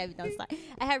 Gabby, don't stop.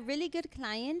 I have really good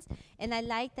clients, and I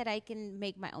like that I can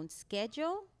make my own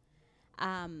schedule.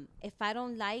 If I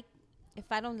don't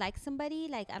like somebody,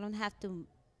 like I don't have to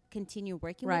continue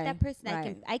working with that Right, person.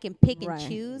 right. I can pick Right, and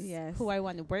choose yes. who I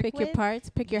want to work Pick with. your parts,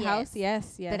 pick your house.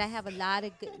 Yes, yes. But I have a lot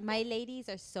of good. My ladies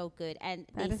are so good, and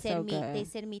That they is so send me good. they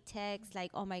send me texts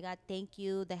like, "Oh my God, thank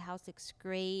you. The house looks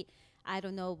great. I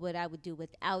don't know what I would do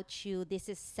without you. This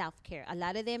is self care." A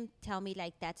lot of them tell me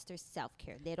like that's their self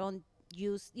care. They don't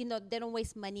use, they don't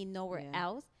waste money nowhere Yeah.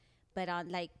 else, but on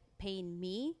like paying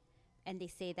me, and they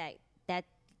say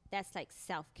that's like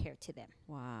self care to them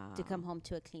Wow. to come home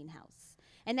to a clean house.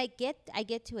 And I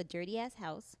get to a dirty ass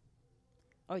house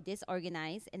or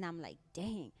disorganized, and I'm like,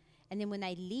 dang. And then when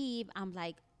I leave, I'm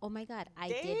like, oh my God, I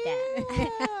did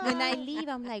that. When I leave,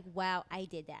 I'm like, wow, I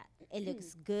did that. It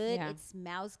looks good. Yeah. It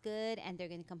smells good. And they're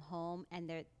going to come home, and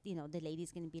they're, the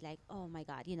lady's going to be like, oh my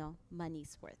God,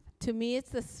 money's worth. To me, it's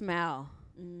the smell.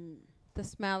 Mm. The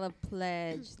smell of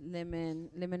pledge, lemon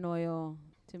oil.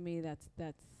 To me,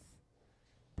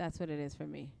 that's what it is for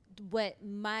me. What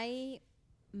my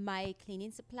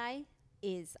cleaning supply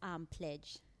is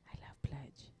Pledge. I love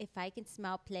pledge. If I can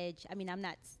smell Pledge, I mean, I'm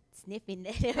not sniffing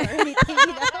it or anything,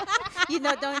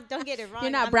 don't get it wrong.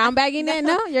 You're not I'm brown bagging it?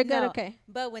 No, you're good. No. Okay.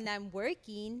 But when I'm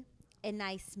working and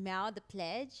I smell the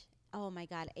Pledge, oh my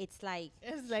God, it's like,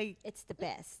 It's like it's the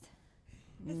best.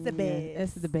 It's the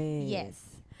It's best. the best. Yes.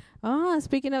 Oh,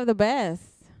 speaking of the best,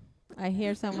 I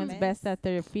hear someone's Best. best at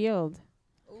their field.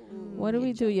 What do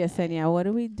we do, Yesenia? What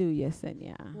do we do,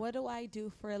 Yesenia? What do I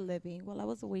do for a living? Well, I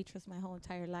was a waitress my whole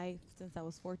entire life since I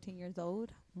was 14 years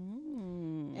old.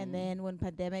 Mm. And then when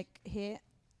pandemic hit,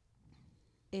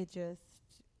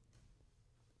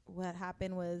 what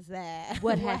happened was that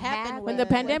What had happened When the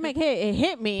pandemic hit, it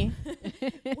hit me.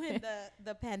 when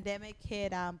the pandemic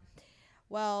hit,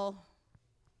 well,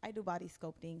 I do body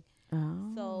sculpting.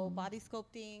 Oh. So body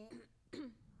sculpting.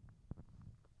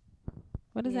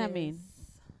 What does that mean?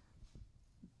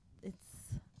 It's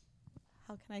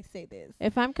how can I say this?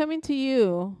 If I'm coming to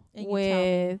you And you tell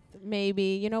me. with maybe,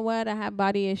 you know what, I have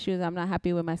body issues. I'm not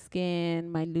happy with my skin,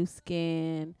 my loose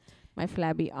skin, my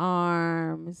flabby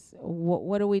arms.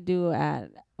 What do we do at?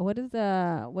 What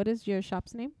is your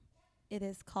shop's name? It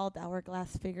is called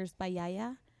Hourglass Figures by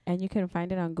Yaya. And you can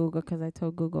find it on Google because I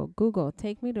told Google,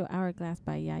 take me to Hourglass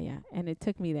by Yaya. And it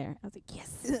took me there. I was like,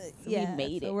 yes, we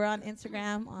made so it. we're on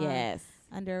Instagram Yes.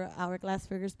 under Hourglass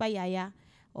Figures by Yaya,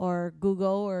 or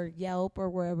Google or Yelp or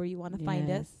wherever you want to find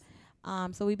us.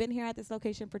 So we've been here at this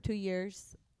location for 2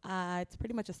 years. It's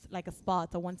pretty much like a spa.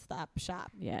 It's a one-stop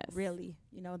shop. Yes. Really.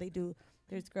 You know,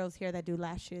 there's girls here that do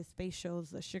lashes,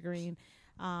 facials, sugaring.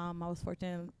 I was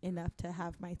fortunate enough to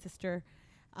have my sister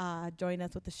join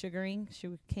us with the sugaring. She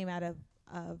came out of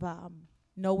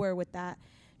nowhere with that.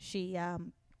 She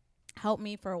helped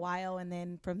me for a while, and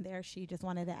then from there she just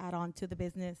wanted to add on to the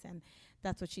business, and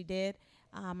that's what she did.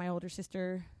 My older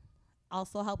sister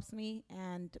also helps me,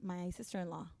 and my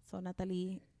sister-in-law. So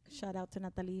Natalie, shout out to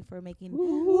Natalie for making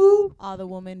all the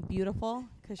women beautiful,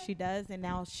 because she does. And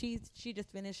now she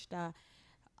just finished.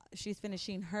 She's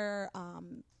finishing her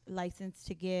license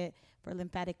to get for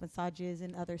lymphatic massages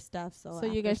and other stuff. So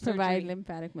you guys provide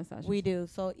lymphatic massages? We do.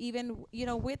 So even,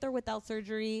 with or without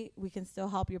surgery, we can still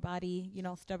help your body.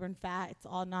 Stubborn fat, it's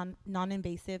all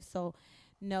non-invasive. So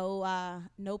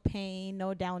no pain,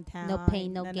 no downtime. No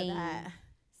pain, no none gain. of that.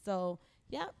 So,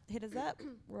 yeah, hit us up.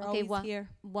 We're Okay, always here.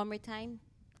 One more time.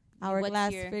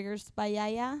 Hourglass Figures by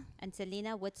Yaya. And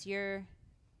Selena, what's your...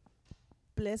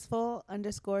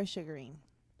 Blissful_sugaring.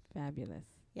 Fabulous.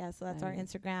 Yeah, so that's our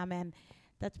Instagram, and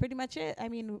that's pretty much it. I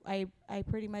mean, I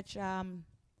pretty much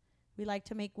we like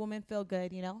to make women feel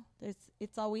good.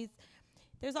 There's always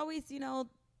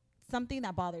something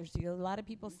that bothers you. A lot of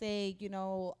people say,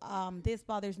 this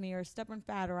bothers me, or stubborn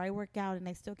fat, or I work out and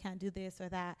I still can't do this or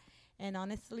that. And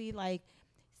honestly, like,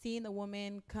 seeing the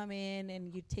women come in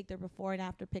and you take their before and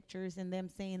after pictures, and them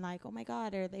saying like, oh my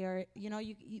God, or they are,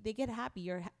 they get happy.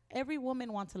 Every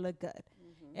woman wants to look good.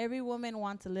 Mm-hmm. Every woman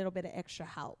wants a little bit of extra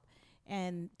help.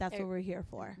 And that's what we're here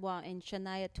for. Well, in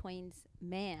Shania Twain's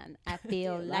Man, I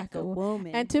feel like a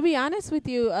woman. And to be honest with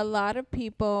you, a lot of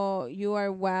people, you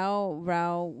are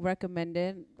well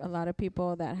recommended. A lot of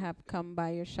people that have come by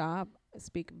your shop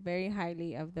speak very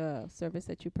highly of the service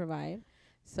that you provide.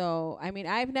 So, I mean,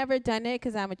 I've never done it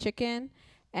because I'm a chicken.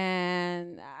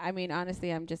 And, I mean, honestly,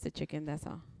 I'm just a chicken. That's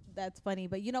all. That's funny.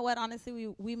 But you know what? Honestly,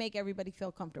 we make everybody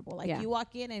feel comfortable. Like, you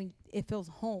walk in and it feels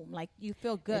home. Like, you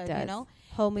feel good,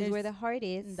 Home is where the heart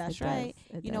is. That's right.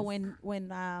 When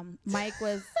Mike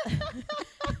was...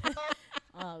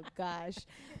 oh, gosh.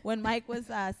 When Mike was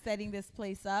setting this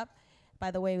place up, by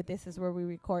the way, this is where we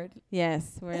record.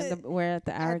 Yes. We're at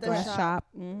the Hourglass shop.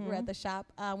 Mm-hmm. We're at the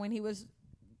shop. When he was...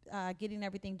 getting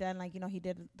everything done, like, he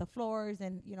did the floors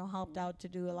and, helped out to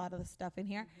do a lot of the stuff in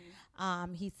here.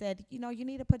 Mm-hmm. He said, you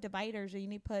need to put dividers, or you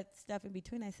need to put stuff in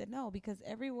between. I said, no, because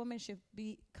every woman should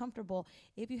be comfortable.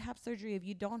 If you have surgery, if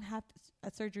you don't have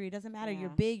a surgery, it doesn't matter. You're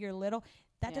big, you're little.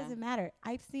 That doesn't matter.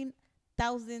 I've seen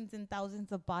thousands and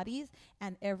thousands of bodies,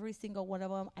 and every single one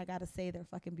of them, I got to say, they're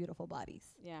fucking beautiful bodies.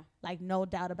 Yeah. Like, no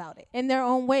doubt about it. In their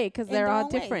own way, because they're all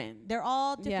different. They're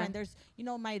all different. There's,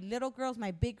 my little girls,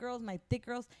 my big girls, my thick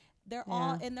girls. They're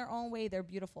all in their own way. They're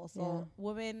beautiful. So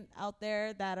women out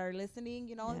there that are listening,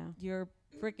 you're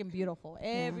freaking beautiful.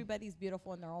 Everybody's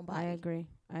beautiful in their own body.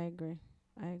 I agree.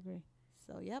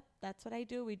 So, yep, that's what I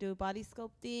do. We do body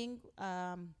sculpting.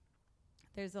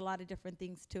 There's a lot of different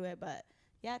things to it, but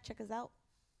yeah, check us out.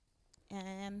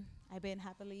 And I've been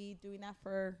happily doing that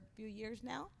for a few years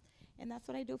now, and that's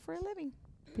what I do for a living.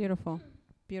 Beautiful.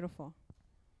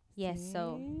 Yes,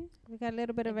 so we got a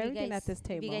little bit of everything at this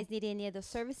table. If you guys need any of those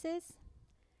services,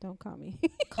 don't call me.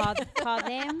 call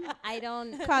them. I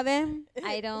don't call them.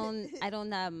 I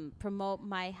don't promote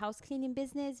my house cleaning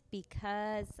business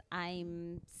because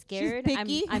I'm scared. She's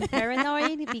picky. I'm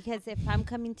paranoid because if I'm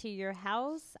coming to your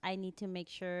house, I need to make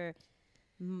sure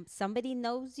somebody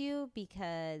knows you,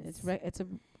 because it's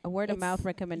a word of mouth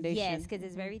recommendation. Yes, because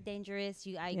it's very dangerous.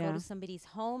 I go to somebody's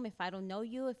home, if I don't know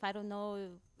you, if I didn't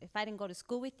go to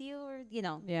school with you, or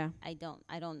I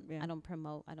don't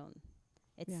promote.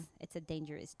 It's a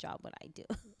dangerous job what I do.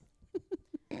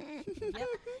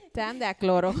 Damn that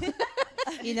cloro.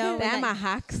 Damn my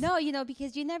hacks. No,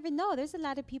 because you never know. There's a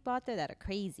lot of people out there that are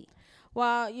crazy.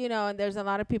 Well, and there's a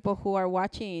lot of people who are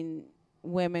watching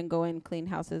women go and clean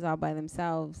houses all by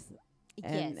themselves.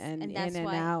 And that's in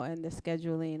and out, and the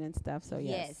scheduling and stuff. So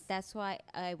yes, that's why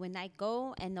when I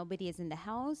go and nobody is in the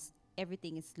house,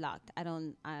 everything is locked. I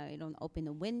don't open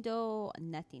the window,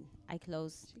 nothing. I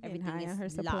close. Everything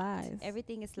is locked.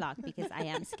 Everything is locked because I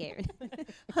am scared.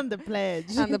 On the pledge.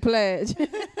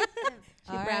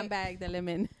 She All brown right. bag the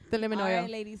lemon All oil. right,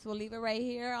 ladies, we'll leave it right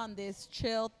here on this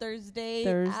chill Thursday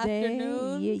Thursday.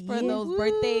 afternoon Yeah, for yeah. those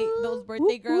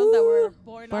birthday girls that were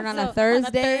born On on a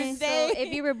Thursday. So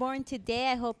if you were born today,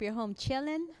 I hope you're home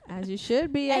chilling. As you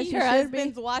should be. and As you your should be.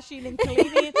 husband's washing and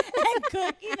cleaning and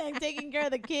cooking and taking care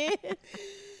of the kids.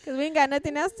 Because we ain't got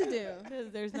nothing else to do.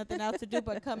 Because there's nothing else to do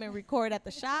but come and record at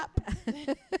the shop.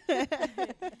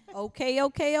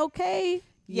 Okay.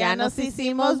 Ya nos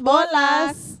hicimos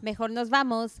bolas. Mejor nos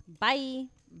vamos. Bye.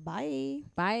 Bye.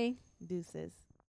 Bye. Deuces.